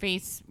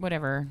face,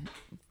 whatever.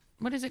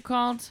 What is it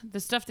called? The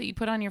stuff that you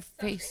put on your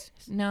face.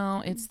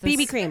 No, it's the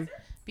BB cream.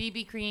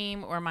 BB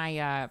cream or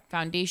my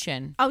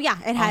foundation. Oh, yeah,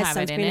 it has I'll have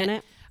sunscreen in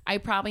it. I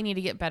probably need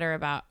to get better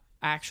about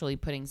actually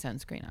putting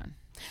sunscreen on.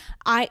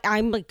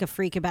 I'm like a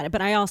freak about it,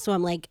 but I also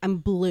am like, I'm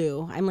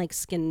blue. I'm like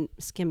skim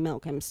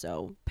milk. I'm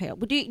so pale.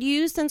 Do you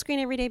use sunscreen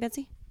every day,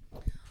 Betsy?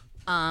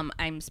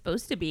 I'm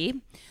supposed to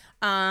be.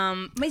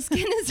 My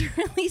skin is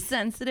really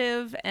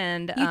sensitive,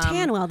 and You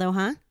tan well, though,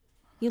 huh?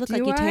 You look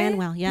like you tan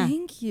well. Yeah.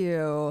 Thank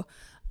you.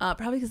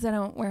 Probably because I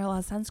don't wear a lot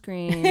of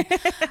sunscreen.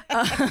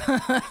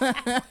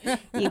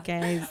 You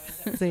guys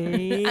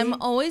see? I'm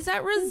always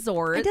at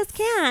resorts. I just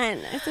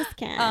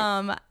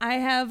can't. I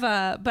have,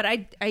 but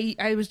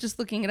I was just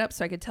looking it up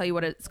so I could tell you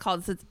what it's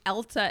called. So it's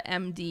Elta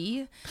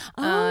MD,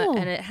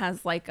 and it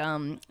has like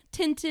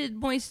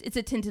tinted It's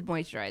a tinted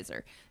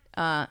moisturizer.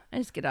 I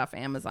just get it off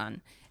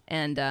Amazon,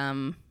 and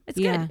it's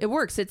good. It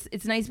works.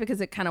 It's nice because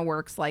it kind of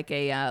works like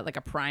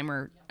a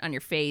primer on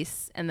your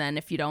face, and then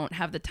if you don't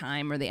have the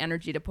time or the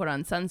energy to put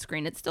on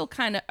sunscreen, it's still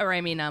kind of,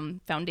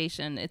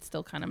 foundation. It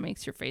still kind of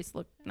makes your face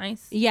look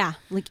nice. Yeah,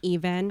 like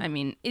even. I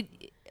mean,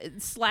 it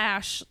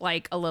slash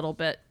like a little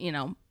bit,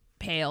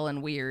 pale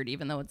and weird,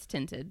 even though it's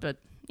tinted. But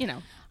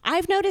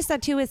I've noticed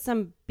that too with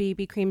some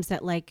BB creams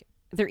that like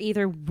they're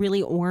either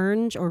really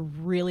orange or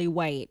really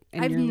white.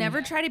 And I've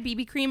never tried a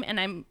BB cream,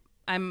 and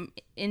I'm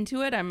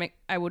into it.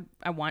 I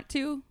want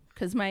to,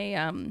 because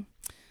my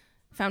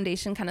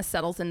foundation kind of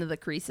settles into the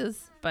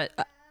creases. But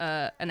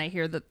and I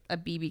hear that a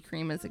BB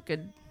cream is a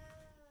good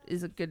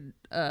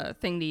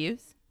thing to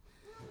use.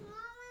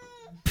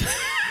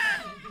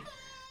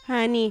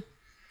 Honey,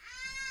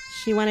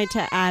 she wanted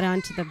to add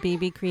on to the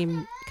BB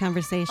cream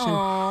conversation.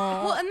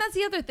 Well, and that's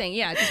the other thing.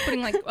 Yeah, just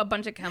putting like a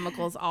bunch of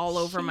chemicals all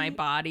over my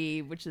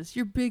body, which is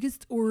your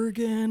biggest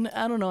organ.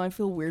 I don't know. I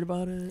feel weird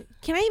about it.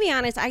 Can I be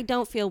honest? I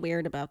don't feel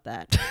weird about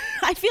that.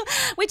 I feel,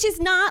 which is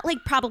not like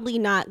probably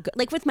not good.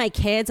 Like with my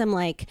kids, I'm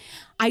like,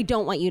 I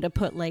don't want you to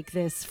put like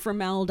this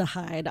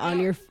formaldehyde on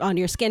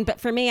your skin.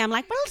 But for me, I'm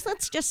like, well,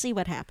 let's just see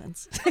what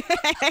happens.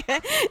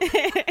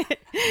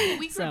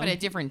 We grew up at a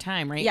different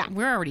time, right? Yeah.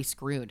 We're already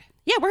screwed.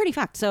 Yeah, we're already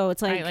fucked. So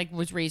it's like, I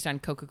was raised on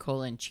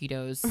Coca-Cola and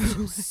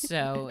Cheetos.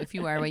 So if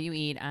you are what you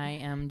eat, I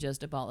am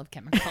just a ball of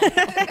chemicals.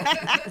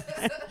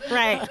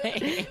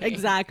 right.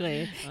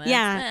 Exactly.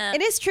 Yeah,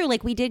 it is true.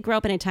 Like we did grow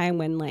up in a time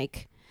when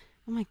like,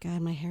 oh my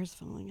God, my hair's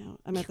falling out.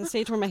 I'm at the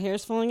stage where my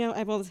hair's falling out. I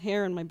have all this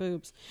hair in my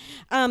boobs.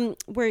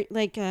 Where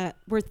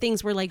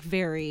things were like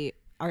very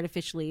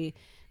artificially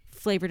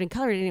flavored and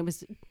colored, and it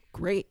was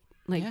great.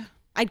 Like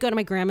I'd go to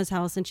my grandma's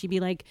house and she'd be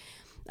like,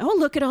 oh,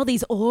 look at all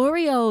these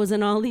Oreos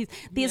and all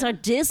these are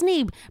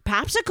Disney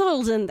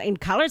popsicles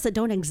and colors that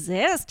don't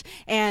exist.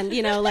 And,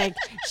 like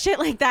shit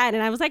like that.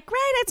 And I was like, great,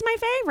 it's my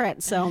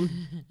favorite.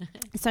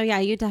 So yeah,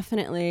 you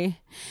definitely.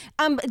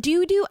 Do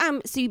you do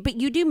but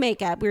you do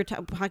makeup. We were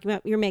talking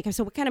about your makeup.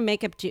 So what kind of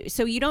makeup do you?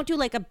 So you don't do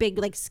like a big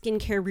like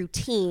skincare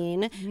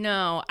routine.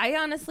 No,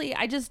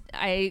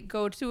 I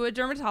go to a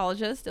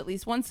dermatologist at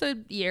least once a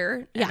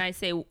year, and I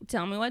say,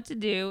 tell me what to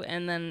do,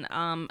 and then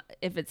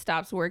if it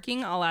stops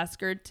working, I'll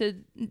ask her to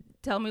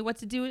tell me what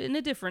to do in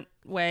a different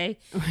way.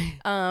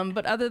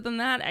 But other than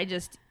that, I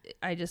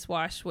just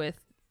wash with.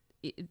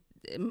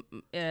 In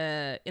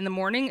the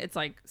morning, it's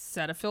like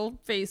Cetaphil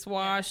face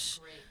wash.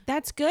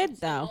 That's good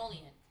though.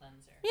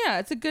 Yeah,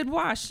 it's a good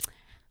wash.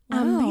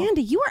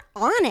 Amanda, you are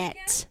on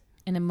it.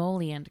 An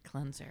emollient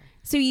cleanser.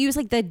 So you use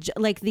like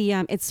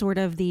the it's sort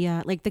of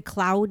the like the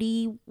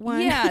cloudy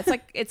one. Yeah,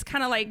 it's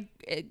kind of like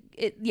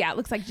it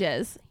looks like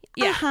jizz.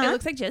 Yeah, it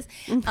looks like jizz.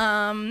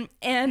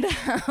 And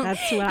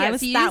that's what I was.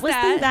 That was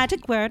the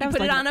magic word. I was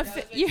put it like, on a.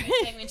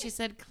 When she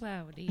said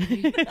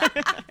cloudy.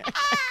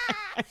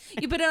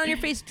 You put it on your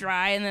face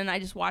dry, and then I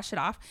just wash it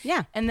off.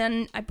 Yeah. And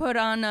then I put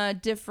on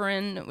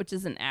Differin, which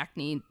is an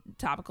acne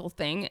topical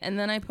thing, and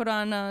then I put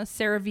on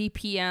CeraVe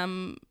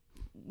PM,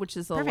 which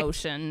is a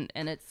lotion,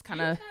 and it's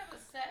kind of.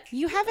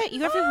 You have it.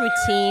 You have a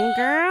routine,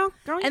 girl.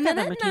 And then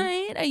at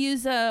night, I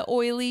use the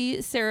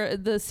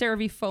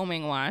CeraVe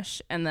foaming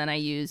wash, and then I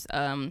use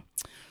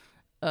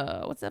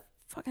what's that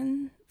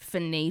fucking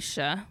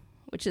Phoenicia,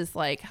 which is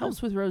like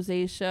helps with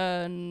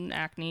rosacea and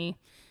acne.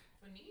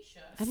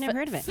 I've never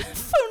heard of it.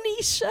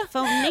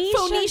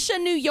 Phoenicia,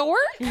 New York.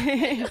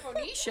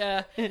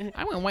 Phoenicia.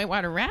 I went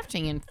whitewater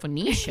rafting in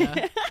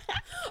Phoenicia.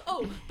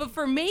 Oh, but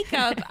for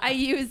makeup, I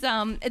use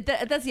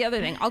that's the other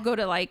thing. I'll go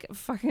to like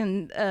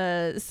fucking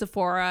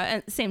Sephora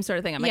and same sort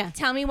of thing. I'm like,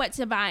 tell me what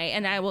to buy,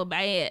 and I will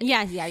buy it.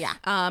 Yeah.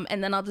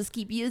 And then I'll just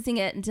keep using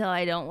it until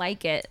I don't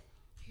like it.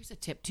 Here's a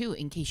tip too,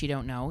 in case you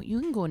don't know. You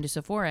can go into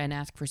Sephora and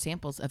ask for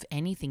samples of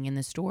anything in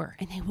the store,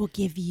 and they will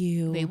give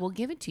you. They will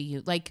give it to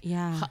you, like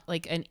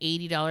like an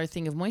 $80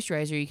 thing of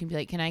moisturizer. You can be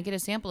like, "Can I get a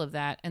sample of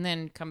that?" And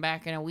then come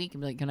back in a week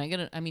and be like, "Can I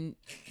get it?" I mean,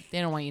 they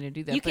don't want you to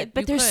do that,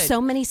 but there's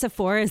so many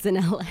Sephoras in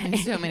LA.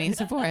 There's so many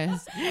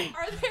Sephoras.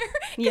 Are there?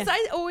 Because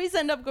I always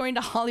end up going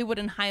to Hollywood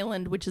and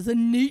Highland, which is a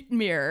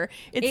nightmare.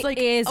 It's like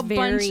is a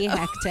very bunch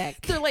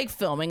hectic. They're like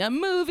filming a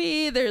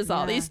movie. There's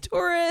all these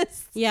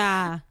tourists.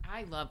 Yeah.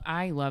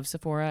 I love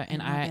Sephora,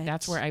 and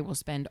that's where I will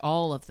spend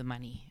all of the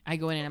money. I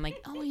go in and I'm like,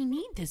 oh, I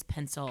need this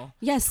pencil.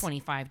 Yes,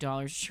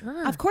 $25.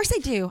 Sure, of course I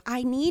do.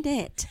 I need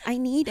it.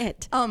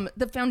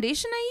 The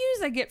foundation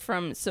I get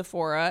from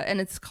Sephora,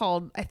 and I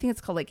think it's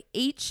called like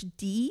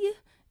HD.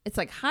 It's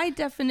like high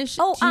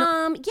definition.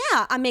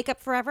 Yeah, Makeup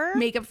Forever.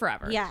 Makeup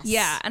Forever. Yes.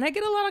 Yeah, and I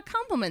get a lot of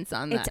compliments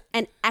on that. It's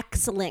an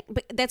excellent,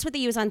 but that's what they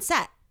use on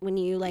set. When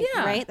you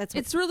right?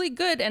 It's really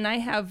good, and I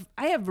have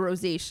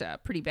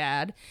rosacea pretty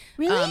bad.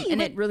 Really?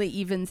 And it really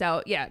evens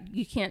out. Yeah,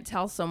 you can't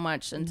tell so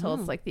much until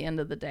it's like the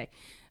end of the day.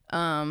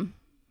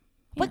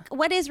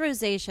 What is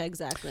rosacea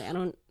exactly? I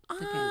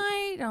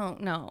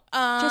don't know.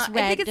 Just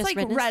red. I think it's just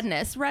like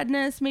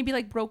redness, maybe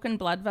like broken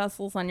blood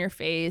vessels on your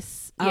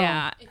face. Oh.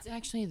 Yeah, it's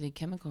actually the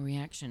chemical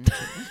reaction.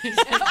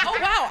 Oh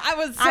wow, I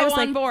was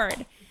on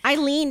board. I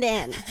leaned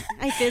in.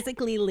 I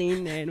physically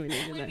leaned in when you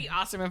did It would that. be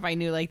awesome if I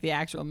knew like the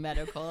actual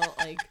medical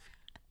like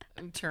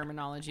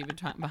terminology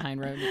behind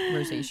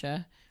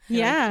rosacea.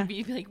 Yeah.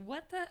 You'd be like,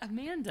 what the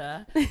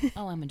Amanda?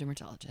 Oh, I'm a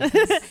dermatologist.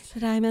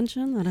 Did I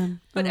mention that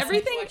But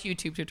everything. I watch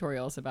YouTube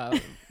tutorials about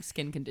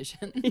skin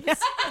conditions.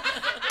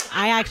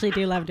 I actually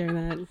do love doing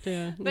that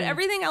too. But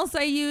everything else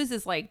I use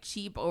is like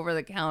cheap over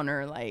the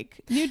counter,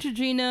 like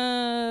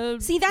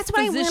Neutrogena. See, that's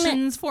what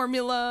Physicians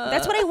formula.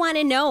 That's what I want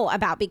to know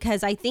about,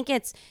 because I think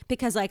it's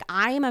because like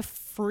I am a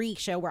freak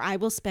show where I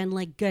will spend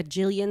like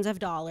gajillions of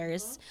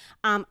dollars.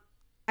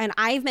 And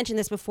I've mentioned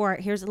this before.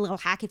 Here's a little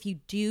hack: if you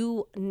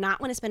do not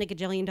want to spend a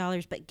gajillion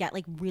dollars, but get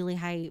like really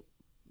high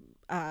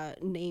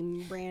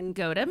name brand,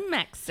 go to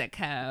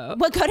Mexico.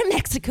 Well, go to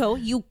Mexico.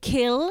 You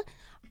kill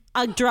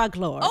a drug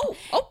lord.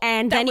 Oh,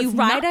 and then you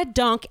ride a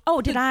donkey.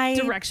 Oh, did I?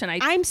 Direction.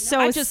 I'm so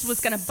I just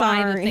was going to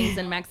buy the things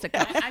in Mexico.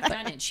 I've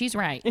done it. She's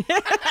right.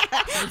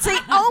 It's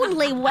the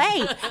only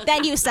way.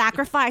 Then you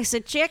sacrifice a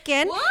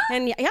chicken. What?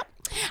 And yep.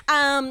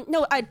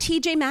 No,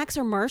 TJ Maxx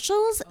or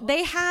Marshalls,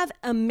 they have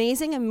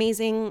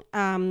amazing,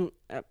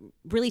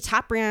 really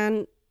top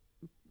brand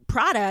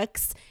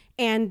products,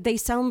 and they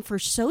sell them for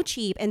so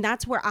cheap. And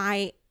that's where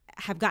I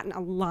have gotten a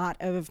lot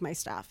of my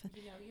stuff.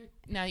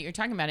 Now that you're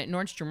talking about it,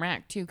 Nordstrom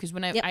Rack too, because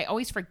when I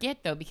always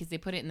forget though, because they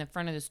put it in the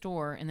front of the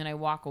store and then I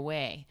walk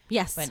away.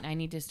 Yes. But I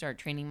need to start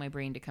training my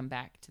brain to come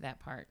back to that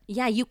part.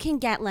 Yeah, you can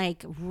get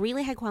like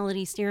really high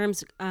quality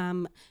serums.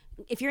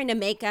 If you're into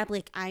makeup,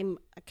 like I'm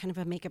kind of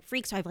a makeup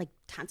freak, so I have like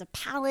tons of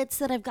palettes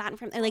that I've gotten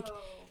from. Like,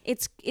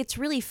 it's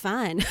really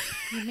fun.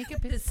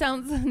 Makeup. It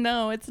sounds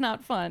it's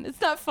not fun.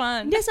 It's not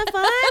fun. It's not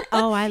fun.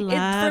 Oh, I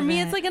love for me.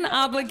 it. It's like an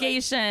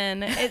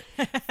obligation.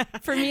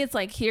 For me, it's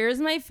like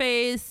here's my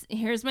face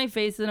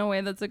in a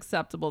way that's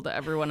acceptable to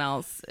everyone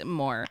else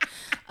more,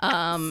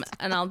 and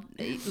I'll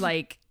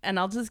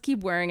just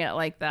keep wearing it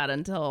like that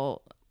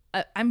until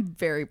I'm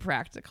very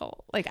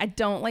practical. Like, I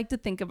don't like to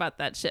think about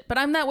that shit. But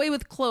I'm that way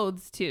with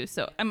clothes too.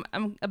 So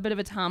I'm a bit of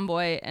a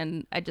tomboy,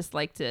 and I just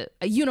like a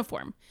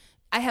uniform.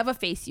 I have a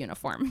face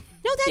uniform.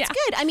 No, that's Yeah.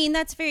 good. I mean,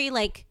 that's very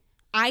like.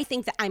 I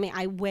think that. I mean,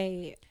 I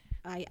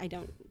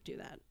don't do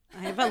that.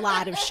 I have a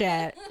lot of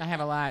shit. I have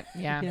a lot.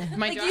 Yeah.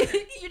 My Like daughter.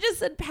 you just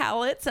said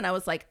palettes, and I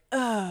was like,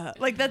 ugh.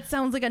 Like, that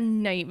sounds like a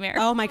nightmare.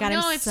 Oh my god! No,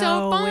 I'm it's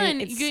so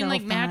fun. It's You can so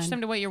like match fun.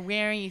 them to what you're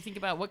wearing. You think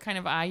about what kind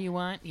of eye you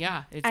want.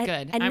 Yeah, it's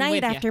good. At I'm night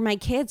with ya. after my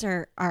kids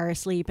are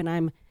asleep and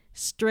I'm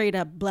straight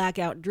up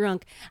blackout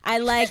drunk, I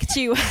like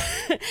to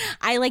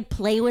I like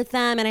play with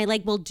them,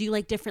 and we'll do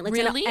like different looks,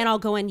 Really? and I'll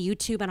go on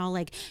YouTube and I'll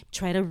like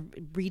try to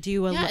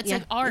redo a Yeah, look. it's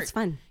like art. It's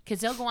fun. Because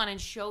they'll go on and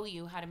show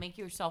you how to make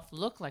yourself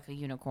look like a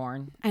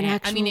unicorn. An I mean,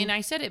 actual and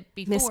I said it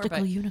before, mystical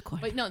but,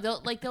 unicorn. But no,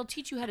 they'll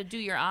teach you how to do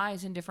your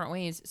eyes in different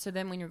ways. So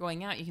then when you're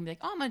going out, you can be like,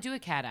 oh, I'm gonna do a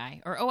cat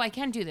eye, or oh, I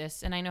can do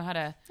this, and I know how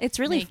to. It's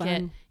really make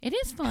fun. It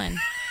is fun.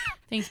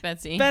 Thanks,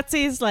 Betsy.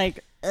 Betsy's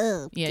like,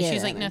 oh Yeah,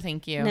 she's like, no,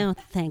 thank you. no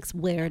thanks,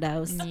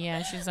 weirdos.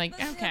 Yeah, she's like,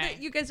 okay.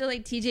 You guys are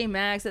like TJ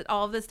Maxx and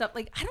all of this stuff.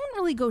 Like, I don't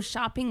really go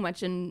shopping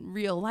much in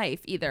real life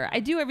either. I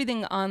do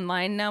everything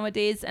online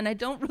nowadays, and I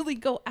don't really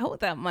go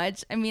out that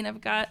much. I mean, I've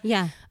got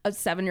Yeah. a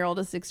 7-year-old,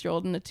 a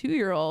 6-year-old, and a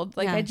 2-year-old.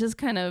 Like, Yeah. I just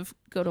kind of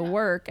go to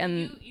work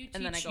and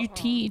and then I go home. You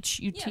teach.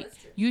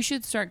 You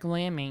should start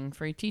glamming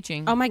for your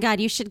teaching. Oh my god,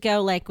 you should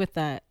go like with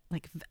the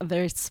like a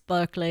very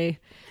sparkly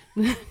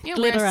Yeah,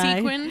 glitter wear eye.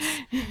 sequins.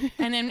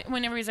 And then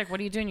when everybody's like,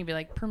 what are you doing? You'd be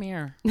like,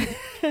 Premiere.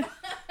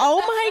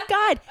 Oh my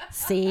god.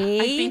 See?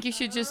 I think you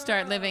should just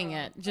start living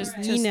it. Just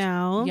You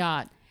know.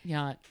 yacht.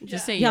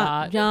 Just say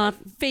Yeah, yacht. yeah.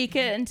 Fake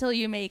it until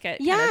you make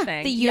it. Yeah, kind of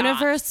thing. the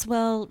universe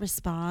will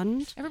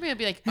respond. Everybody would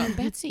be like, oh,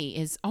 Betsy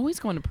is always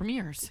going to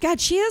premieres.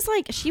 God, she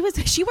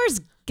wears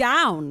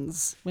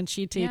gowns when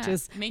she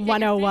teaches make it your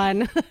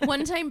 101.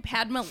 One time,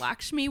 Padma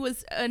Lakshmi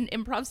was an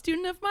improv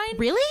student of mine.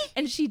 Really?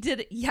 And she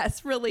did,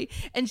 yes, really.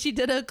 And she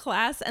did a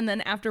class, and then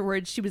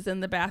afterwards, she was in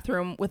the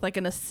bathroom with like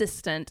an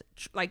assistant,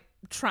 like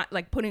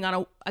putting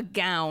on a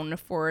gown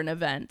for an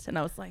event. And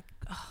I was like,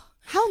 oh,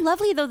 How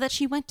lovely though that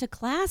she went to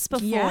class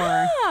before.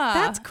 yeah,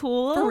 That's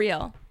cool. for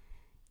real.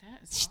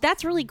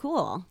 That's really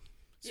cool.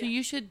 So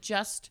you should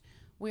just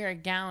wear a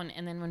gown,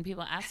 and then when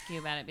people ask you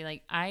about it, be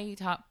like, I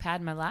taught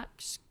Padma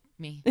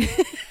Lakshmi.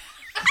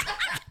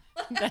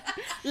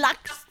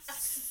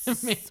 Lux.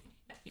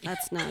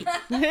 That's not.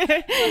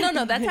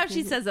 No, that's how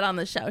she says it on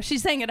the show.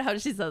 She's saying it how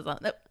she says it on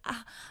the.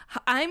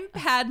 I'm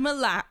Padma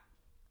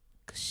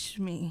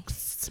Lakshmi.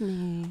 It's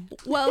me.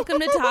 Welcome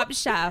to Top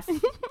Chef.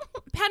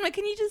 Padma,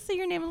 can you just say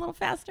your name a little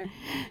faster?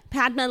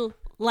 Padma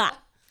Lux.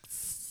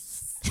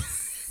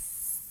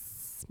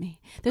 Me.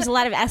 There's a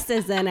lot of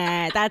S's in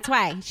it. That's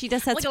why she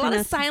just has Like to a lot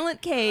of pronounce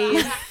silent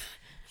K's.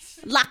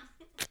 Lux.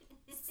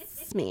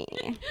 Me.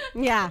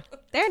 Yeah,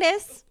 there it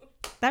is.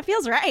 That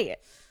feels right.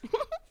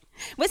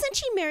 Wasn't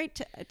she married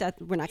to? That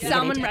we're not going to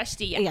Salman get into.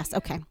 Rushdie. Yeah. Yes.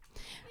 Okay.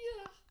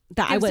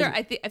 That I Gives was. her,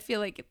 I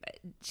feel like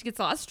she gets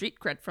a lot of street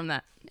cred from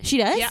that. She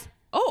does. Yeah.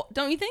 Oh,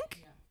 don't you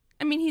think?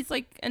 I mean, he's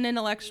like an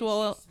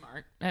intellectual.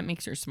 Smart. That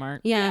makes her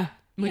smart. Yeah.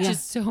 Which Yeah.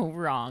 is so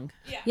wrong.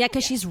 Yeah,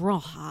 because she's real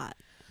hot.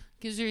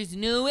 Because there's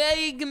no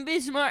way you can be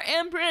smart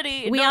and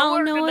pretty. It We don't all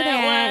work know that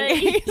that.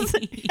 way.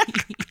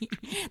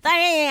 That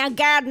ain't how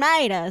God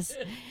made us.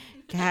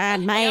 God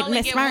You made only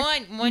me get smart.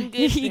 one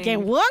good thing. You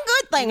get one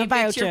good thing If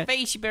about it's your you.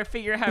 face, you better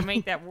figure out how to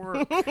make that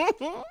work.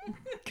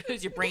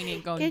 Because your brain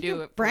ain't going to do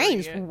Your it. for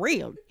brain's you.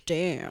 real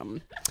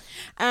damn.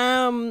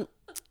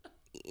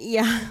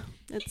 Yeah.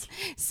 That's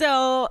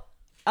so.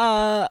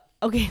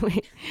 Okay,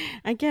 wait.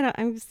 I can't.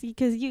 I'm see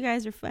because you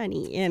guys are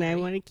funny, and I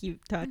want to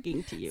keep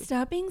talking to you.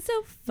 Stop being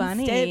so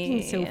funny. Stop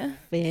being so I'm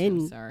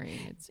funny. sorry.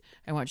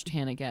 I watched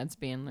Hannah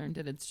Gadsby and learned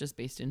that it's just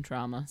based in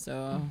trauma.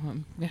 So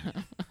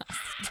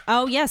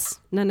Oh yes,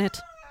 Nanette.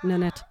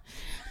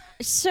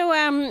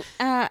 So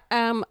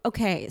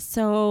okay.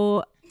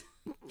 So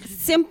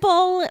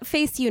simple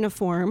face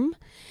uniform.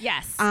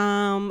 Yes.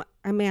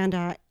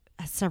 Amanda,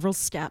 several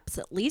steps,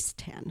 at least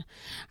 10.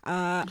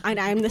 And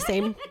I'm the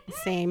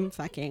same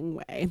fucking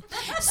way.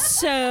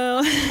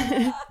 So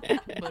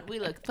but we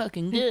look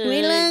fucking good.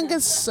 we look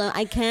so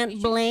I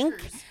can't blink.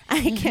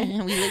 I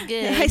can't. We look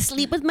good. I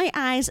sleep with my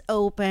eyes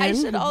open. I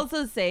should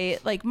also say,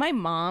 like, my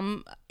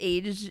mom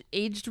aged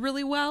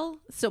really well,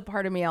 so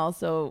part of me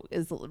also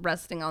is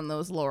resting on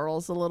those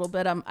laurels a little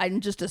bit.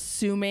 I'm just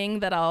assuming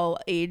that I'll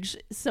age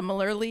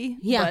similarly.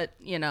 Yeah.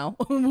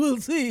 But we'll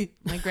see.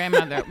 My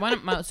grandmother,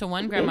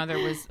 one grandmother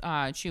was,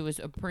 she was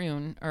a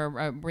prune or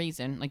a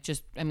raisin, like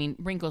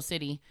Wrinkle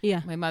City.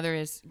 Yeah. My mother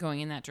is going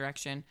in that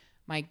direction.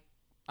 My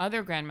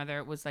other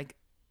grandmother was like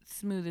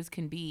smooth as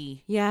can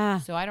be. Yeah.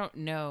 So I don't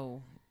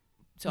know.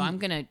 So I'm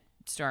going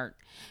to start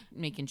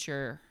making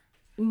sure.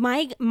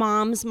 My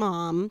mom's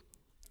mom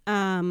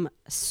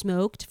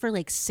smoked for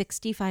like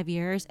 65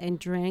 years and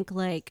drank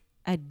like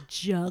a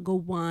jug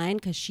of wine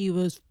because she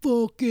was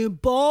fucking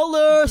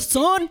baller,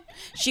 son.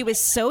 She was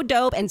so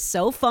dope and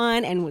so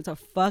fun and was a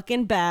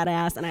fucking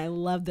badass, and I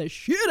love the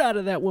shit out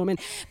of that woman.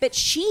 But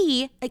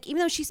she, like, even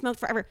though she smoked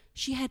forever,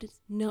 she had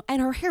no,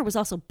 and her hair was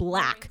also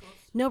black.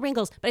 No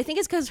wrinkles, but I think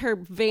it's because her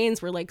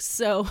veins were like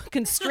so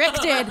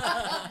constricted.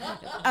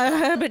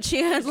 But she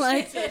had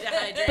like,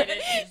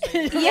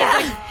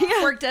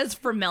 yeah. Worked as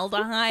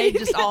formaldehyde,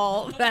 just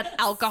all that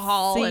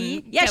alcohol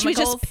and Yeah, she was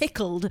chemicals. just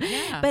pickled.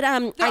 Yeah.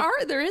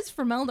 But There is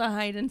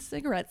formaldehyde in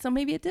cigarettes, so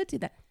maybe it did do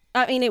that.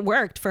 I mean, it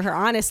worked for her,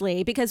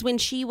 honestly, because when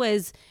she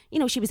was,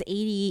 she was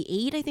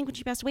 88, I think, when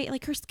she passed away,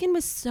 like her skin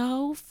was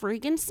so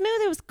freaking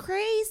smooth. It was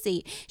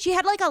crazy. She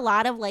had like a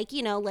lot of like,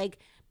 like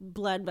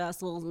blood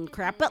vessels and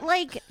crap, but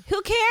like, who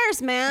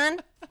cares, man?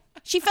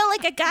 She felt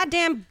like a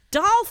goddamn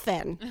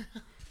dolphin.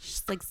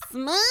 She's like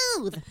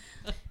smooth.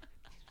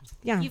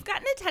 Yeah. You've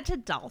gotten to touch a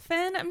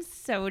dolphin? I'm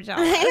so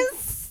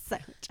jealous. So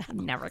I've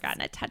never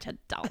gotten to touch a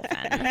dolphin.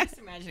 I'm just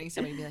imagining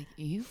somebody be like,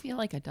 you feel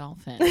like a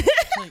dolphin.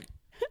 Like,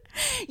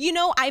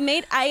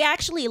 I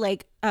actually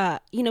like,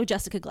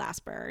 Jessica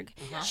Glassberg.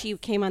 She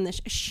came on this.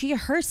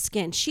 Her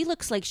skin, she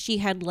looks like she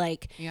had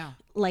like, yeah.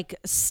 like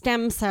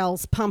stem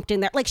cells pumped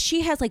in there. Like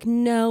she has like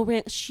no,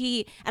 and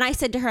I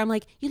said to her, I'm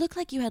like, you look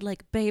like you had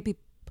like baby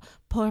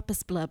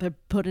porpoise blubber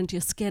put into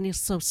your skin. You're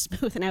so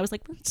smooth. And I was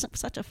like, that's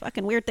such a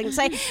fucking weird thing to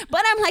say.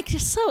 But I'm like,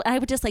 I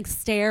would just like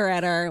stare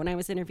at her when I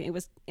was interviewing.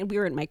 We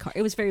were in my car.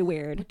 It was very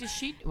weird. What does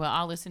she? Well,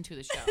 I'll listen to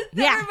the show.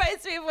 That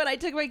reminds me of when I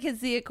took my kids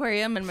to the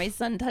aquarium and my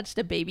son touched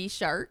a baby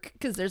shark,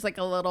 because there's like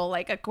a little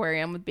like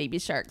aquarium with baby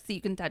sharks so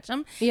you can touch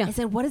them. Yeah. I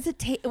said, what does it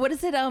feel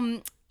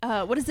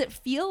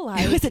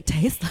like? What does it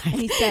taste like?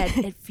 And he said,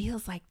 it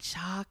feels like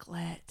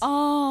chocolate.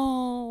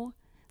 Oh,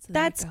 So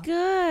there you that's go.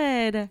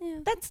 good.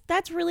 Yeah.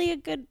 That's really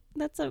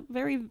that's a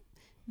very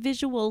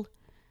visual.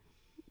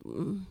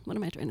 What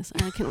am I trying to say?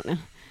 I can't know.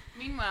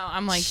 Meanwhile,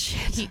 I'm like,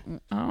 he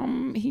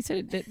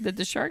said that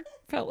the shark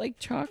felt like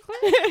chocolate.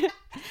 But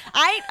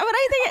I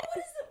think What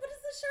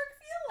does the shark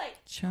feel like?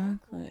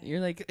 Chocolate. You're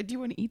like, do you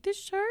want to eat this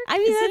shark? I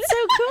mean, that's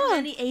so cool.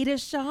 And he ate a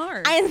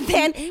shark. And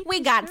then we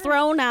got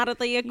thrown out of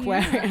the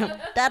aquarium.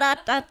 Da, da,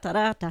 da, da,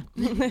 da, da.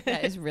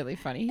 That is really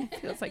funny. It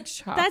feels like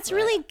chocolate. That's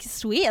really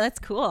sweet. That's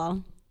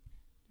cool.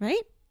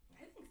 Right?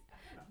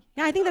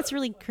 Yeah, I think that's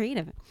really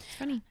creative.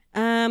 funny.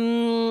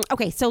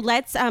 Okay, so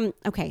let's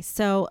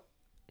so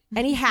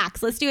any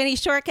hacks? Let's do any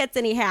shortcuts,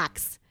 any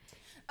hacks.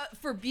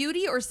 For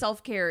beauty or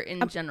self-care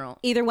in general?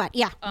 Either one.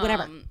 Yeah,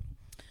 whatever.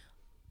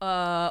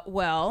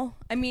 Well,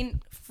 I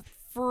mean,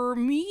 for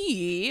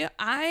me,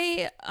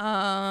 I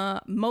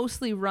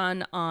mostly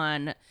run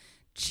on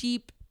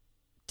cheap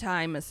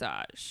Thai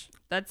massage.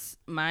 That's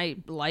my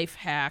life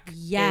hack.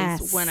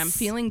 Yes. Is when I'm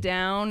feeling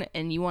down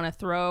and you want to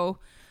throw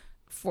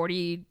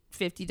 $40,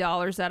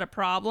 $50 at a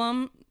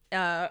problem,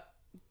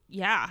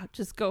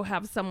 just go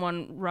have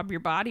someone rub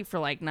your body for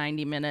like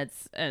 90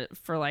 minutes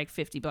for like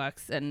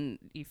 $50, and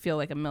you feel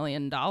like $1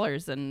 million,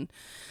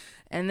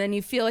 and then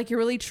you feel like you're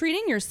really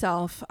treating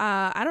yourself.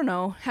 I don't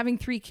know, having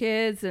 3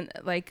 kids and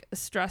like a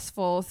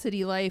stressful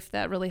city life,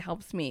 that really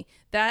helps me.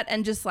 That,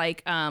 and just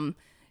like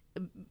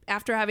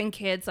after having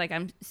kids, like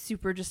I'm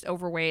super just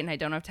overweight and I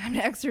don't have time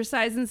to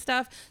exercise and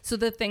stuff. So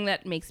the thing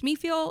that makes me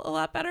feel a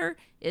lot better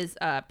is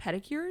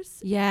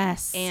pedicures.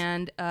 Yes.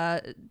 And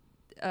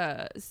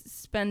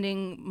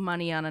spending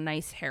money on a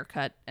nice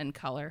haircut and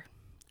color.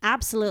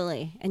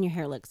 Absolutely. And your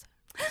hair looks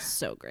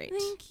so great.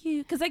 Thank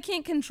you. Because I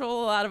can't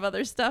control a lot of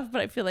other stuff, but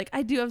I feel like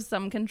I do have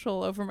some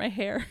control over my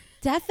hair.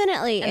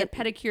 Definitely. And a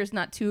pedicure is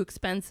not too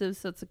expensive,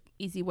 so it's an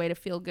easy way to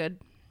feel good.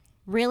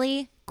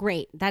 Really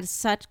great. That is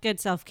such good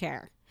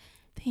self-care.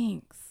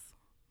 Thanks.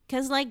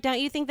 Because, like, don't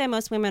you think that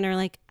most women are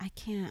like, I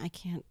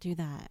can't do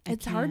that.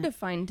 It's hard to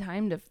find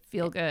time to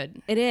feel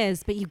good. It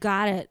is, but you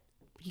gotta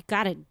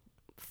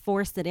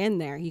force it in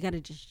there. You gotta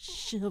just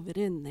shove it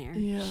in there.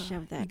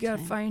 Shove that. You gotta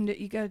time. find it.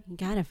 You gotta You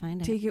gotta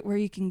find it. take it where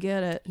you can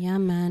get it. Yeah,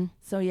 man.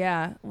 So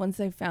yeah, once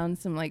I found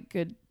some like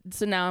good,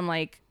 so now I'm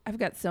like, I've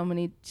got so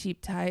many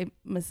cheap Thai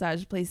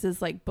massage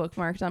places like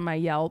bookmarked on my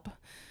Yelp.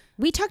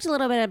 We talked a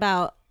little bit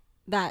about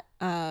that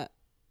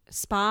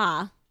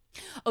spa.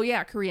 Oh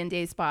yeah, Korean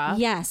Day Spa.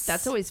 Yes.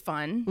 That's always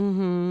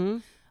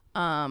fun.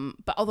 Mm-hmm.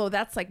 But although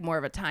that's like more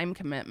of a time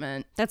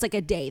commitment. That's like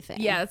a day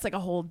thing. Yeah, it's like a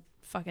whole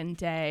fucking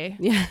day.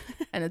 Yeah.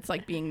 And it's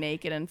like being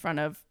naked in front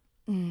of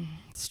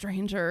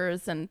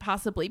strangers and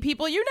possibly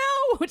people you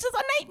know, which is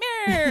a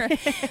nightmare.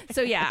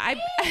 So yeah,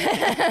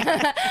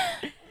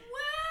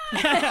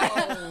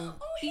 Wow.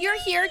 You're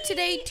here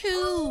today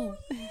too.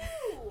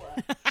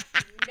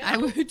 I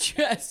would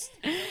just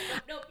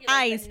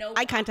Eyes,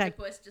 eye contact.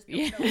 nope.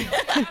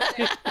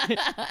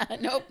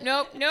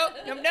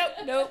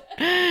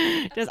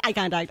 Just eye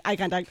contact.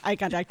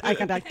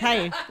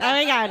 Hey, oh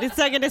my God, it's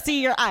so good to see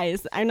your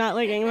eyes. I'm not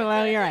looking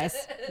below your eyes.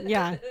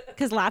 Yeah,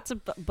 because lots of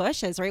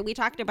bushes, right? We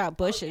talked about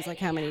bushes, like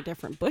how many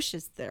different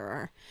bushes there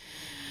are.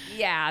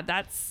 Yeah,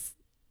 that's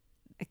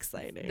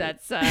Exciting.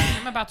 that's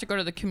I'm about to go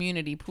to the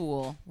community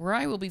pool where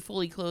I will be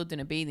fully clothed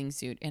in a bathing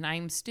suit, and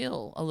I'm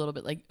still a little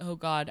bit like, oh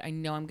God, I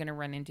know I'm gonna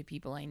run into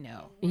people I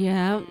know,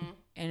 Yeah.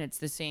 and it's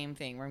the same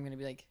thing where I'm gonna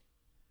be like,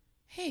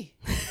 hey,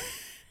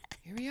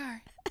 here we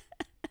are,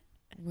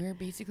 we're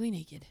basically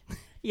naked,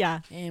 Yeah.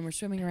 and we're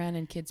swimming around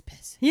in kids'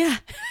 piss. Yeah.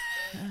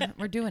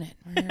 We're doing it.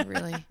 We're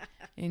really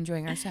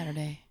enjoying our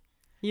Saturday.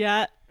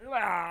 Yeah.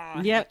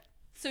 Yep.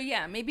 So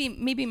yeah,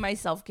 maybe my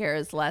self-care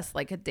is less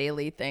like a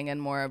daily thing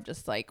and more of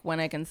just like when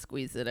I can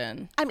squeeze it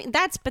in. I mean,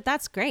 that's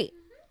great.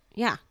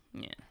 Yeah.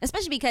 Yeah.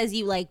 Especially because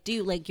you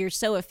you're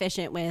so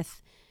efficient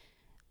with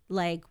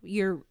like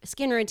your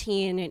skin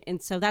routine.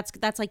 And so that's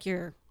like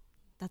your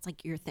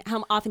thing.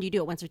 How often do you do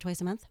it? Once or twice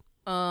a month?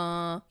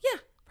 Yeah,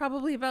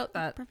 probably about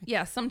that. Perfect.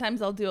 Yeah,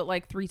 sometimes I'll do it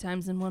like 3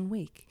 times in 1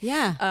 week.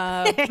 Yeah.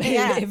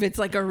 Yeah. If it's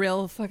like a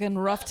real fucking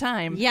rough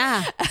time.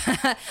 Yeah.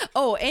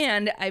 Oh,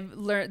 and I've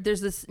learned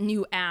there's this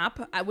new app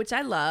which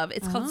I love.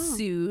 It's called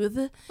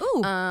Soothe.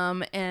 Ooh.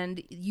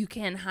 And you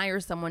can hire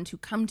someone to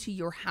come to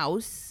your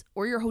house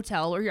or your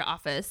hotel or your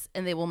office,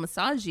 and they will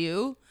massage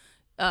you.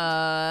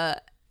 And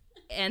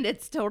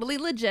it's totally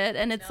legit,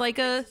 and it's like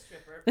it's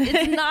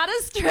not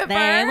a stripper.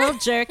 They will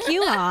jerk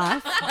you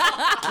off.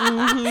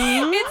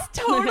 It's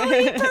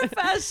totally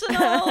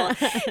professional.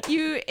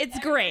 It's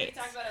great.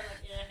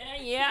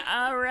 Yeah,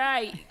 all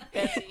right,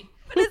 Betsy.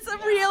 But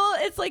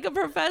it's like a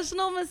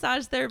professional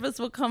massage therapist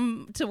will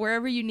come to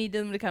wherever you need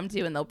them to come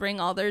to, and they'll bring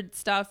all their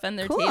stuff and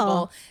their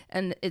table,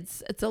 and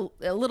it's a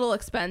little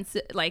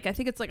expensive. Like I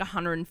think it's like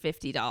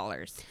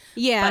 $150.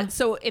 Yeah.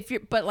 So if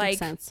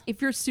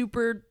you're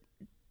super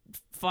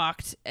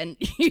fucked and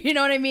you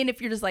know what I mean, if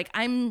you're just like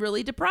I'm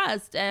really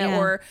depressed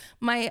or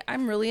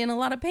I'm really in a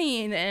lot of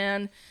pain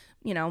and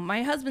you know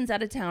my husband's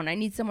out of town, I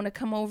need someone to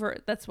come over.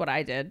 That's what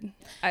I did.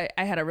 I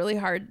had a really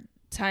hard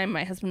time.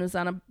 My husband was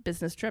on a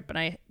business trip and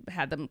I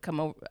had them come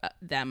over.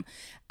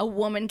 A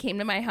woman came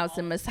to my house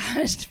and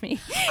massaged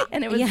me,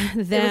 and it was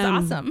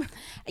awesome.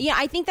 Yeah,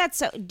 I think that's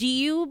so. Do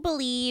you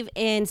believe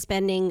in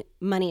spending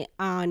money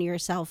on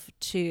yourself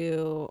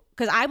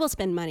because I will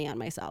spend money on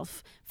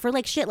myself for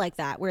like shit like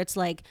that, where it's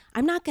like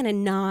I'm not gonna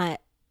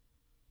not.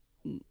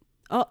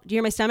 Oh, do you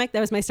hear my stomach?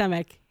 That was my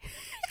stomach.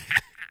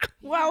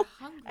 Wow,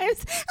 I'm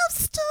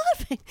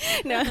starving.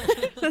 No,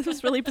 that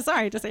was really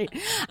bizarre to say.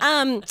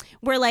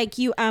 We're like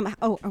you.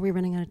 Oh, are we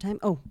running out of time?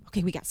 Oh,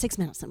 okay, we got 6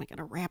 minutes. Then I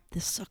gotta wrap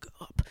this sucker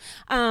up.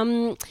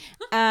 But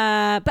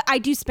I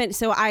do spend.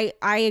 So I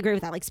agree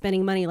with that. Like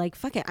spending money. Like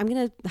fuck it, I'm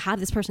gonna have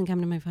this person come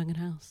to my fucking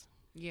house.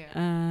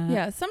 Yeah.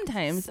 Yeah.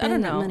 Sometimes I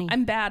don't know. Money.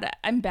 I'm bad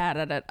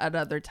at it at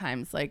other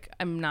times. Like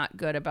I'm not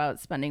good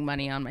about spending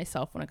money on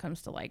myself when it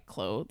comes to like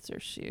clothes or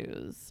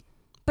shoes.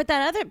 But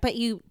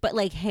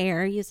like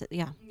hair, you said,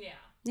 yeah,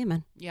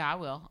 man. Yeah, I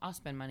will. I'll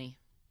spend money.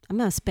 I'm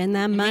gonna spend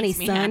that money, makes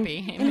me son.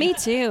 happy. Me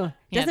too.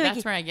 Yeah,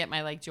 that's where I get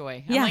my like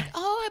joy. Yeah. I'm like,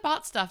 oh, I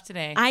bought stuff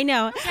today. I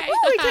know. Okay.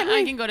 Oh,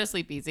 I can go to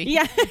sleep easy.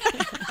 Yeah.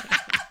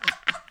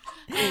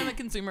 I am a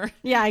consumer.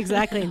 Yeah,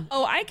 exactly.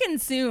 Oh, I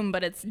consume,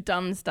 but it's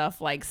dumb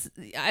stuff like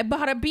I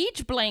bought a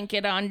beach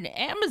blanket on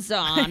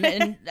Amazon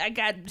and I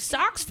got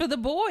socks for the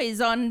boys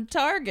on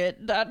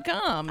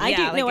Target.com. I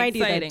do that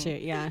exciting. too.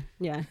 Yeah.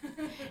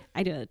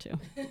 I do that too.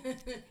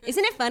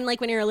 Isn't it fun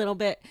like when you're a little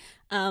bit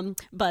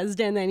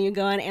buzzed and then you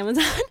go on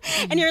Amazon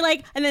and you're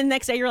like, and then the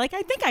next day you're like,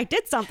 I think I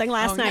did something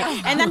last night.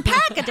 No. And then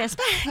packages.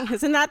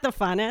 Isn't that the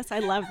funnest? I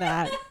love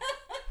that.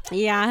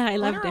 Yeah, I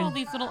love it. What are all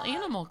these little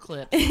animal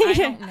clips? I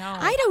don't know.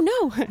 I don't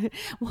know.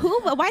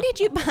 Why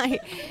did you buy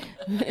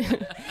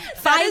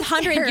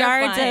 500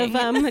 yards of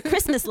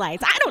Christmas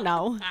lights? I don't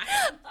know.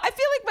 I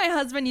feel like my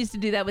husband used to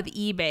do that with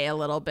eBay a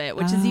little bit,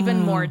 which is even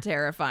more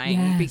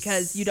terrifying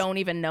because you don't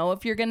even know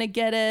if you're going to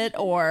get it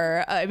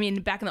or, I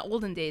mean, back in the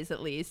olden days,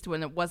 at least,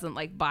 when it wasn't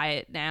like buy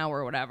it now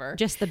or whatever.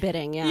 Just the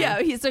bidding, yeah.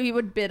 Yeah, so he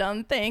would bid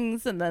on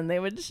things and then they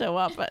would show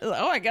up.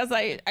 Oh, I guess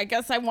I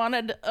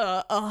wanted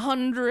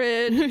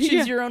 100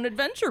 choose your own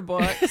adventure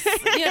books.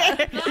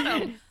 Yeah.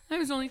 No. That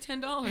was only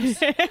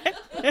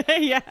 $10.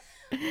 Yeah.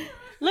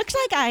 Looks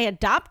like I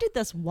adopted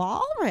this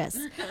walrus.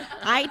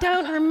 I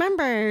don't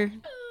remember,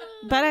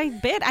 but I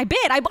bid. I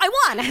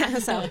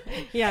won. So,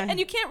 yeah. And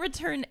you can't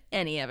return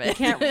any of it. You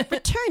can't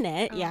return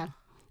it. Yeah,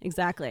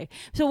 exactly.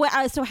 So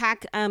what? So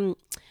hack.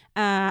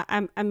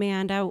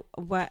 Amanda,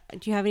 what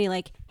do you have any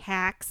like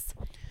hacks?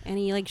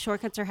 Any like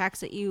shortcuts or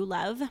hacks that you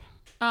love?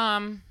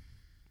 No.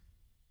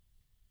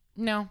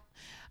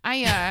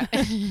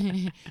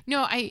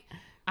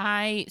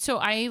 So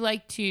I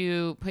like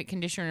to put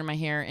conditioner in my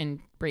hair and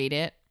braid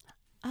it.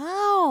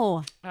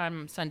 Oh.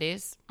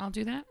 Sundays I'll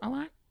do that a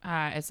lot.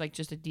 It's like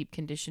just a deep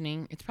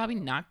conditioning. It's probably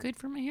not good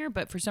for my hair,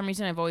 but for some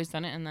reason I've always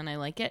done it and then I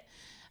like it.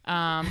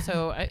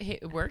 So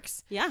it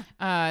works. Yeah.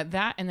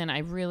 That, and then I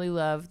really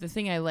love the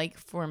thing I like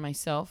for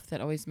myself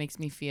that always makes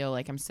me feel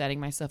like I'm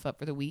setting myself up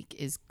for the week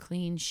is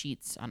clean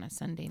sheets on a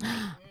Sunday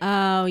night.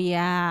 Oh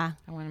yeah.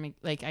 I want to make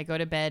like I go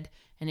to bed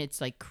and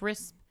it's like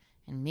crisp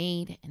and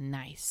made and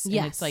nice.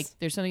 Yes. And it's like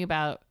there's something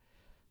about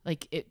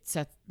like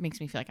makes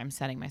me feel like I'm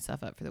setting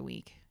myself up for the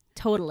week.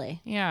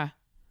 Totally. Yeah.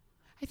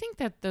 I think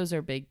that those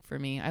are big for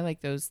me. I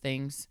like those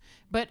things.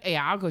 But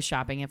yeah, I'll go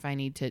shopping if I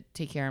need to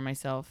take care of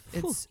myself.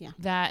 It's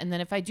that. And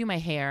then if I do my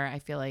hair, I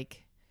feel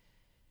like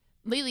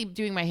lately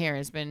doing my hair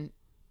has been,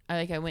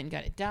 I went and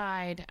got it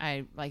dyed.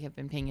 I have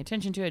been paying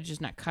attention to it,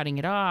 just not cutting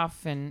it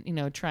off and,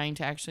 trying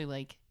to actually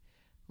like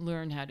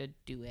learn how to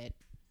do it.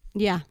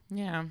 Yeah.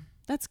 Yeah.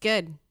 That's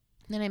good. And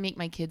then I make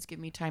my kids give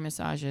me Thai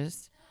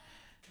massages.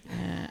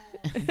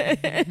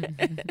 I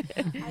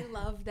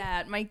love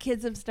that. My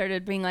kids have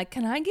started being like,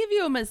 "Can I give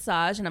you a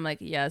massage?" And I'm like,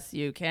 "Yes,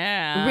 you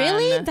can."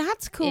 Really?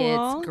 That's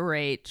cool. It's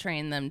great.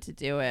 Train them to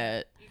do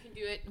it. You can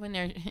do it when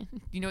they're.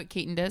 You know what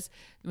Caton does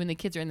when the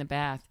kids are in the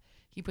bath?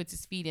 He puts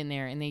his feet in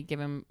there and they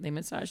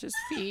massage his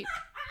feet.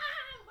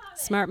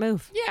 Smart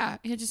move. Yeah,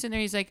 he'll just in there.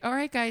 He's like, "All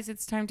right, guys,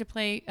 it's time to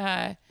play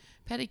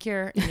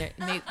pedicure."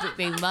 And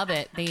they love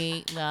it.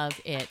 They love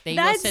it. They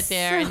will sit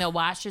there and they'll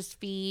wash his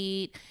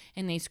feet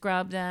and they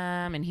scrub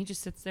them, and he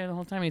just sits there the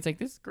whole time. And he's like,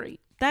 "This is great."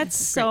 That's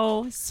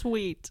so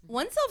sweet.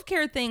 One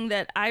self-care thing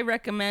that I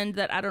recommend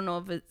that I don't know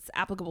if it's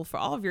applicable for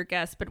all of your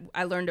guests, but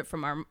I learned it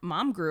from our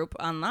mom group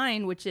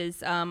online, which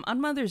is on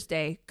Mother's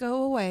Day,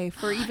 go away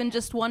for even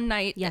just one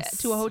night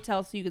to a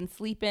hotel so you can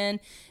sleep in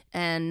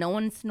and no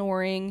one's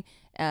snoring.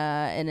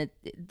 And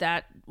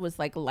that was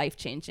like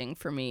life-changing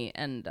for me.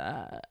 And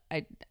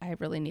I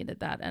really needed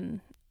that. And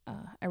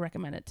I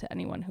recommend it to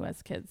anyone who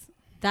has kids.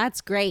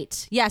 That's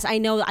great. Yes, I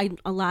know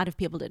a lot of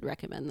people did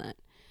recommend that.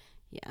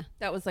 Yeah.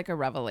 That was like a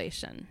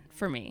revelation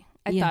for me.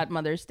 I thought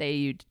Mother's Day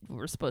you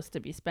were supposed to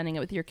be spending it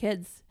with your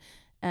kids,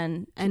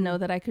 and to know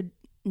that I could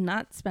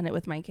not spend it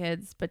with my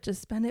kids, but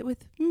just spend it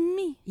with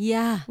me.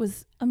 Yeah.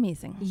 Was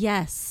amazing.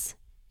 Yes.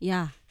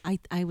 Yeah.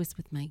 I was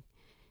with my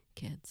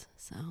kids,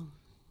 so.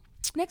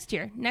 Next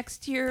year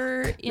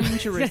in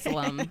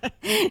Jerusalem.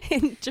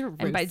 In Jerusalem.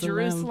 And by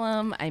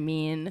Jerusalem, I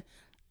mean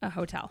a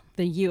hotel.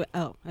 That's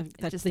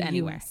just the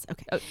anywhere. US.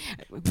 Okay. Oh.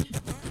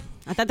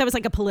 I thought that was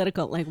like a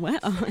political, like,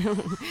 what?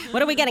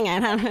 What are we getting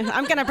at?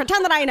 I'm going to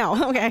pretend that I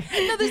know. Okay.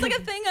 No, there's like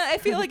a thing. I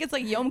feel like it's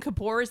like Yom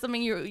Kippur or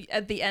something. You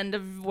at the end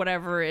of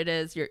whatever it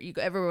is,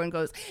 everyone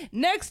goes,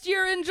 next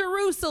year in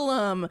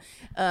Jerusalem.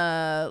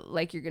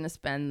 Like you're going to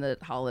spend the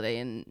holiday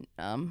in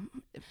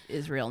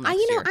Israel next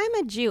year. I'm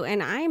a Jew,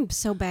 and I'm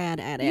so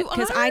bad at it.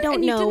 Because I don't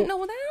know. You didn't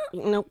know that?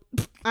 Nope.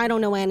 I don't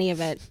know any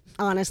of it,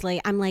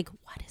 honestly. I'm like,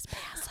 what is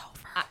Passover?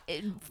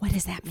 What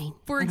does that mean?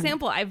 For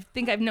example, I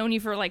think I've known you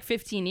for like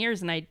 15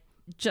 years, and I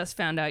just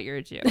found out you're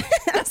a Jew.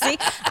 See,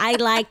 I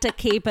like to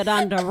keep it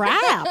under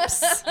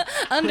wraps.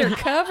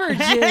 Undercover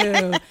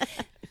Jew.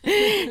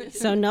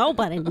 So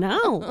nobody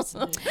knows.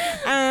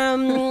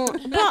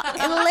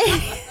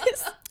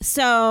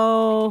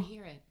 So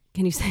Hear it.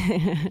 can you say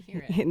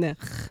Hear it. in the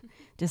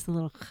just a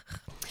little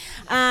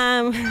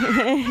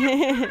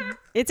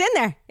it's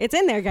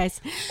in there,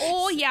 guys.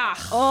 Oh yeah.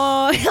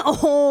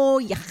 Oh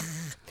yeah.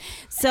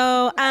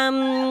 So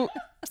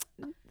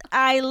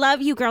I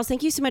love you girls.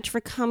 Thank you so much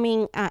for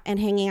coming and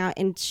hanging out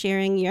and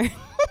sharing your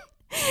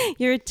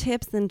your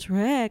tips and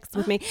tricks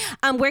with me.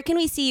 Where can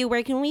we see you?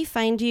 Where can we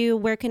find you?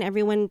 Where can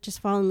everyone just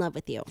fall in love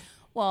with you?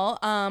 Well,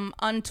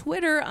 on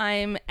Twitter,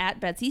 I'm at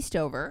Betsy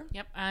Stover.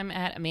 Yep, I'm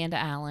at Amanda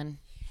Allen.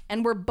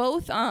 And we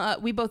both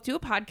do a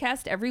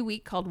podcast every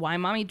week called Why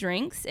Mommy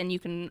Drinks, and you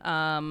can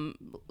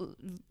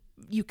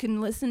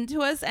listen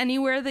to us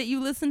anywhere that you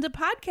listen to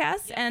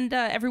podcasts, and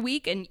every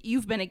week, and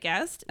you've been a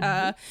guest,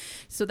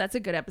 so that's a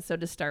good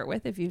episode to start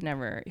with if you've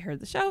never heard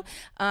the show.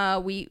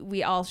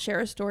 We all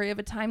share a story of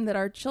a time that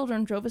our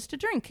children drove us to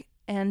drink,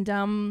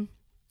 and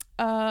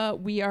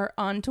we are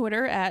on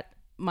Twitter at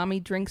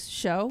Mommy Drinks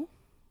Show,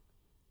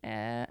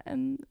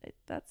 and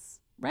that's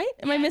right.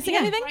 Am I missing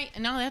anything? Right.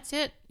 No, that's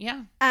it.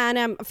 Yeah.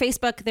 And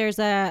Facebook, there's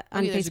a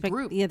there's Facebook. a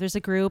group. Yeah, there's a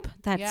group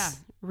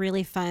that's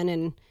really fun,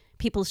 and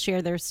people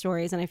share their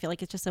stories, and I feel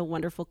like it's just a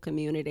wonderful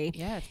community.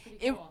 Yeah, it's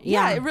pretty cool.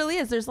 It really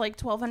is. There's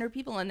like 1,200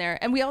 people in there,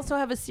 and we also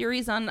have a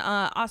series on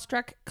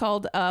Ostrek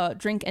called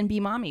Drink and Be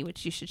Mommy,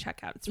 which you should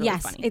check out. It's really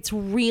funny. It's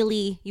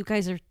really, you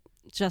guys are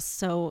just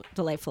so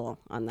delightful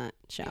on that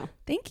show.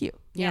 Thank you.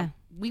 Yeah.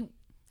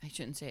 I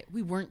shouldn't say it.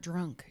 We weren't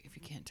drunk, if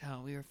you can't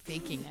tell. We were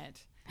faking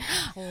it.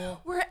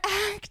 We're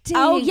acting.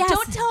 Oh, yes.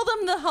 Don't tell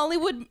them the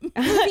Hollywood movie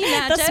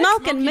magic. The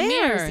smoke and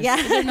mirrors.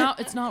 Yeah.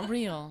 It's not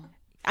real.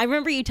 I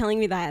remember you telling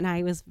me that, and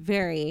I was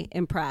very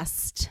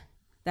impressed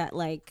that,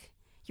 like,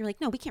 you're like,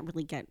 no, we can't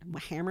really get a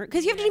hammer,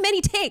 because you have to do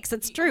many takes.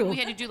 It's true. We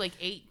had to do like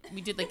 8.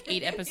 We did like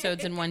 8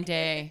 episodes in one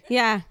day.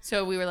 Yeah.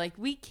 So we were like,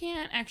 we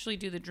can't actually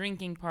do the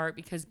drinking part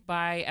because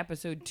by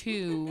episode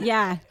 2,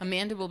 Yeah.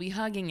 Amanda will be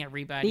hugging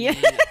everybody. Yeah.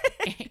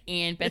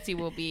 And Betsy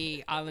will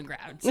be on the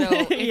ground. So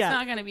it's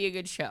not going to be a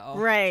good show.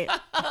 Right.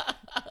 Well,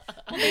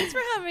 thanks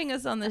for having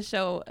us on the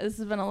show. This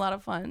has been a lot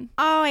of fun.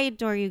 Oh, I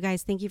adore you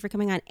guys. Thank you for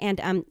coming on.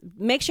 And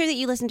make sure that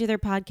you listen to their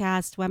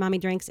podcast, Why Mommy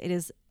Drinks. It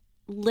is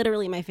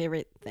literally my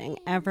favorite thing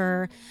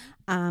ever.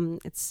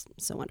 It's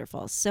so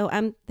wonderful. So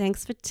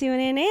thanks for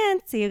tuning in.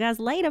 See you guys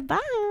later.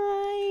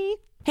 Bye.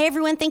 Hey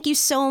everyone, thank you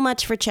so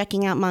much for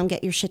checking out Mom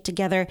Get Your Shit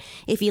Together.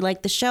 If you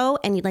like the show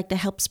and you'd like to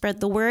help spread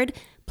the word,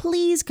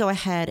 please go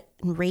ahead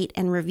and rate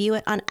and review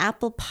it on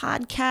Apple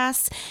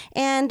Podcasts.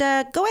 And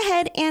go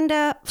ahead and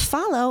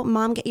follow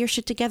Mom Get Your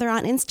Shit Together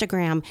on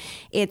Instagram.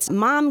 It's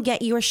Mom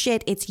Get Your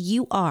Shit. It's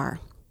UR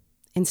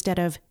instead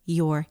of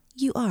your.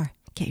 UR.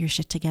 Get your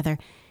shit together.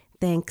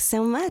 Thanks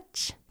so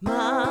much.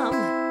 Mom,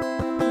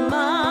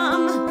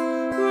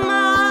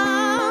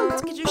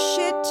 let's get your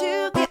shit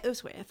together. Oh,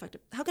 wait, I fucked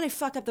up. How can I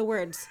fuck up the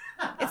words?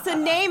 It's the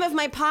name of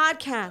my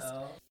podcast.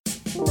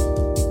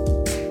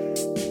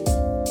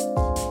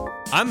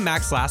 I'm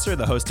Max Lasser,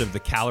 the host of The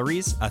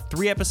Calories, a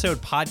 3-episode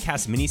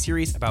podcast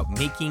miniseries about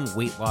making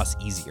weight loss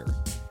easier.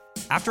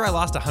 After I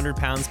lost 100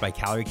 pounds by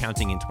calorie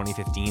counting in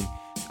 2015,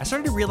 I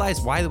started to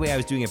realize why the way I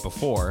was doing it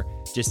before,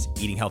 just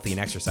eating healthy and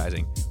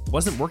exercising,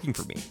 wasn't working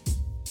for me.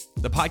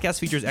 The podcast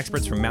features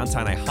experts from Mount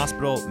Sinai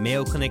Hospital,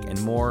 Mayo Clinic,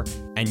 and more,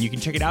 and you can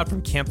check it out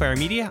from Campfire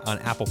Media on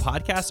Apple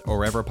Podcasts or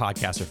wherever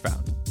podcasts are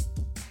found.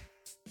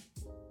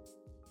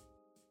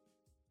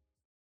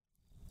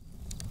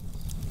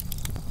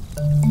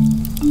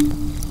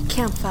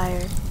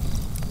 Campfire.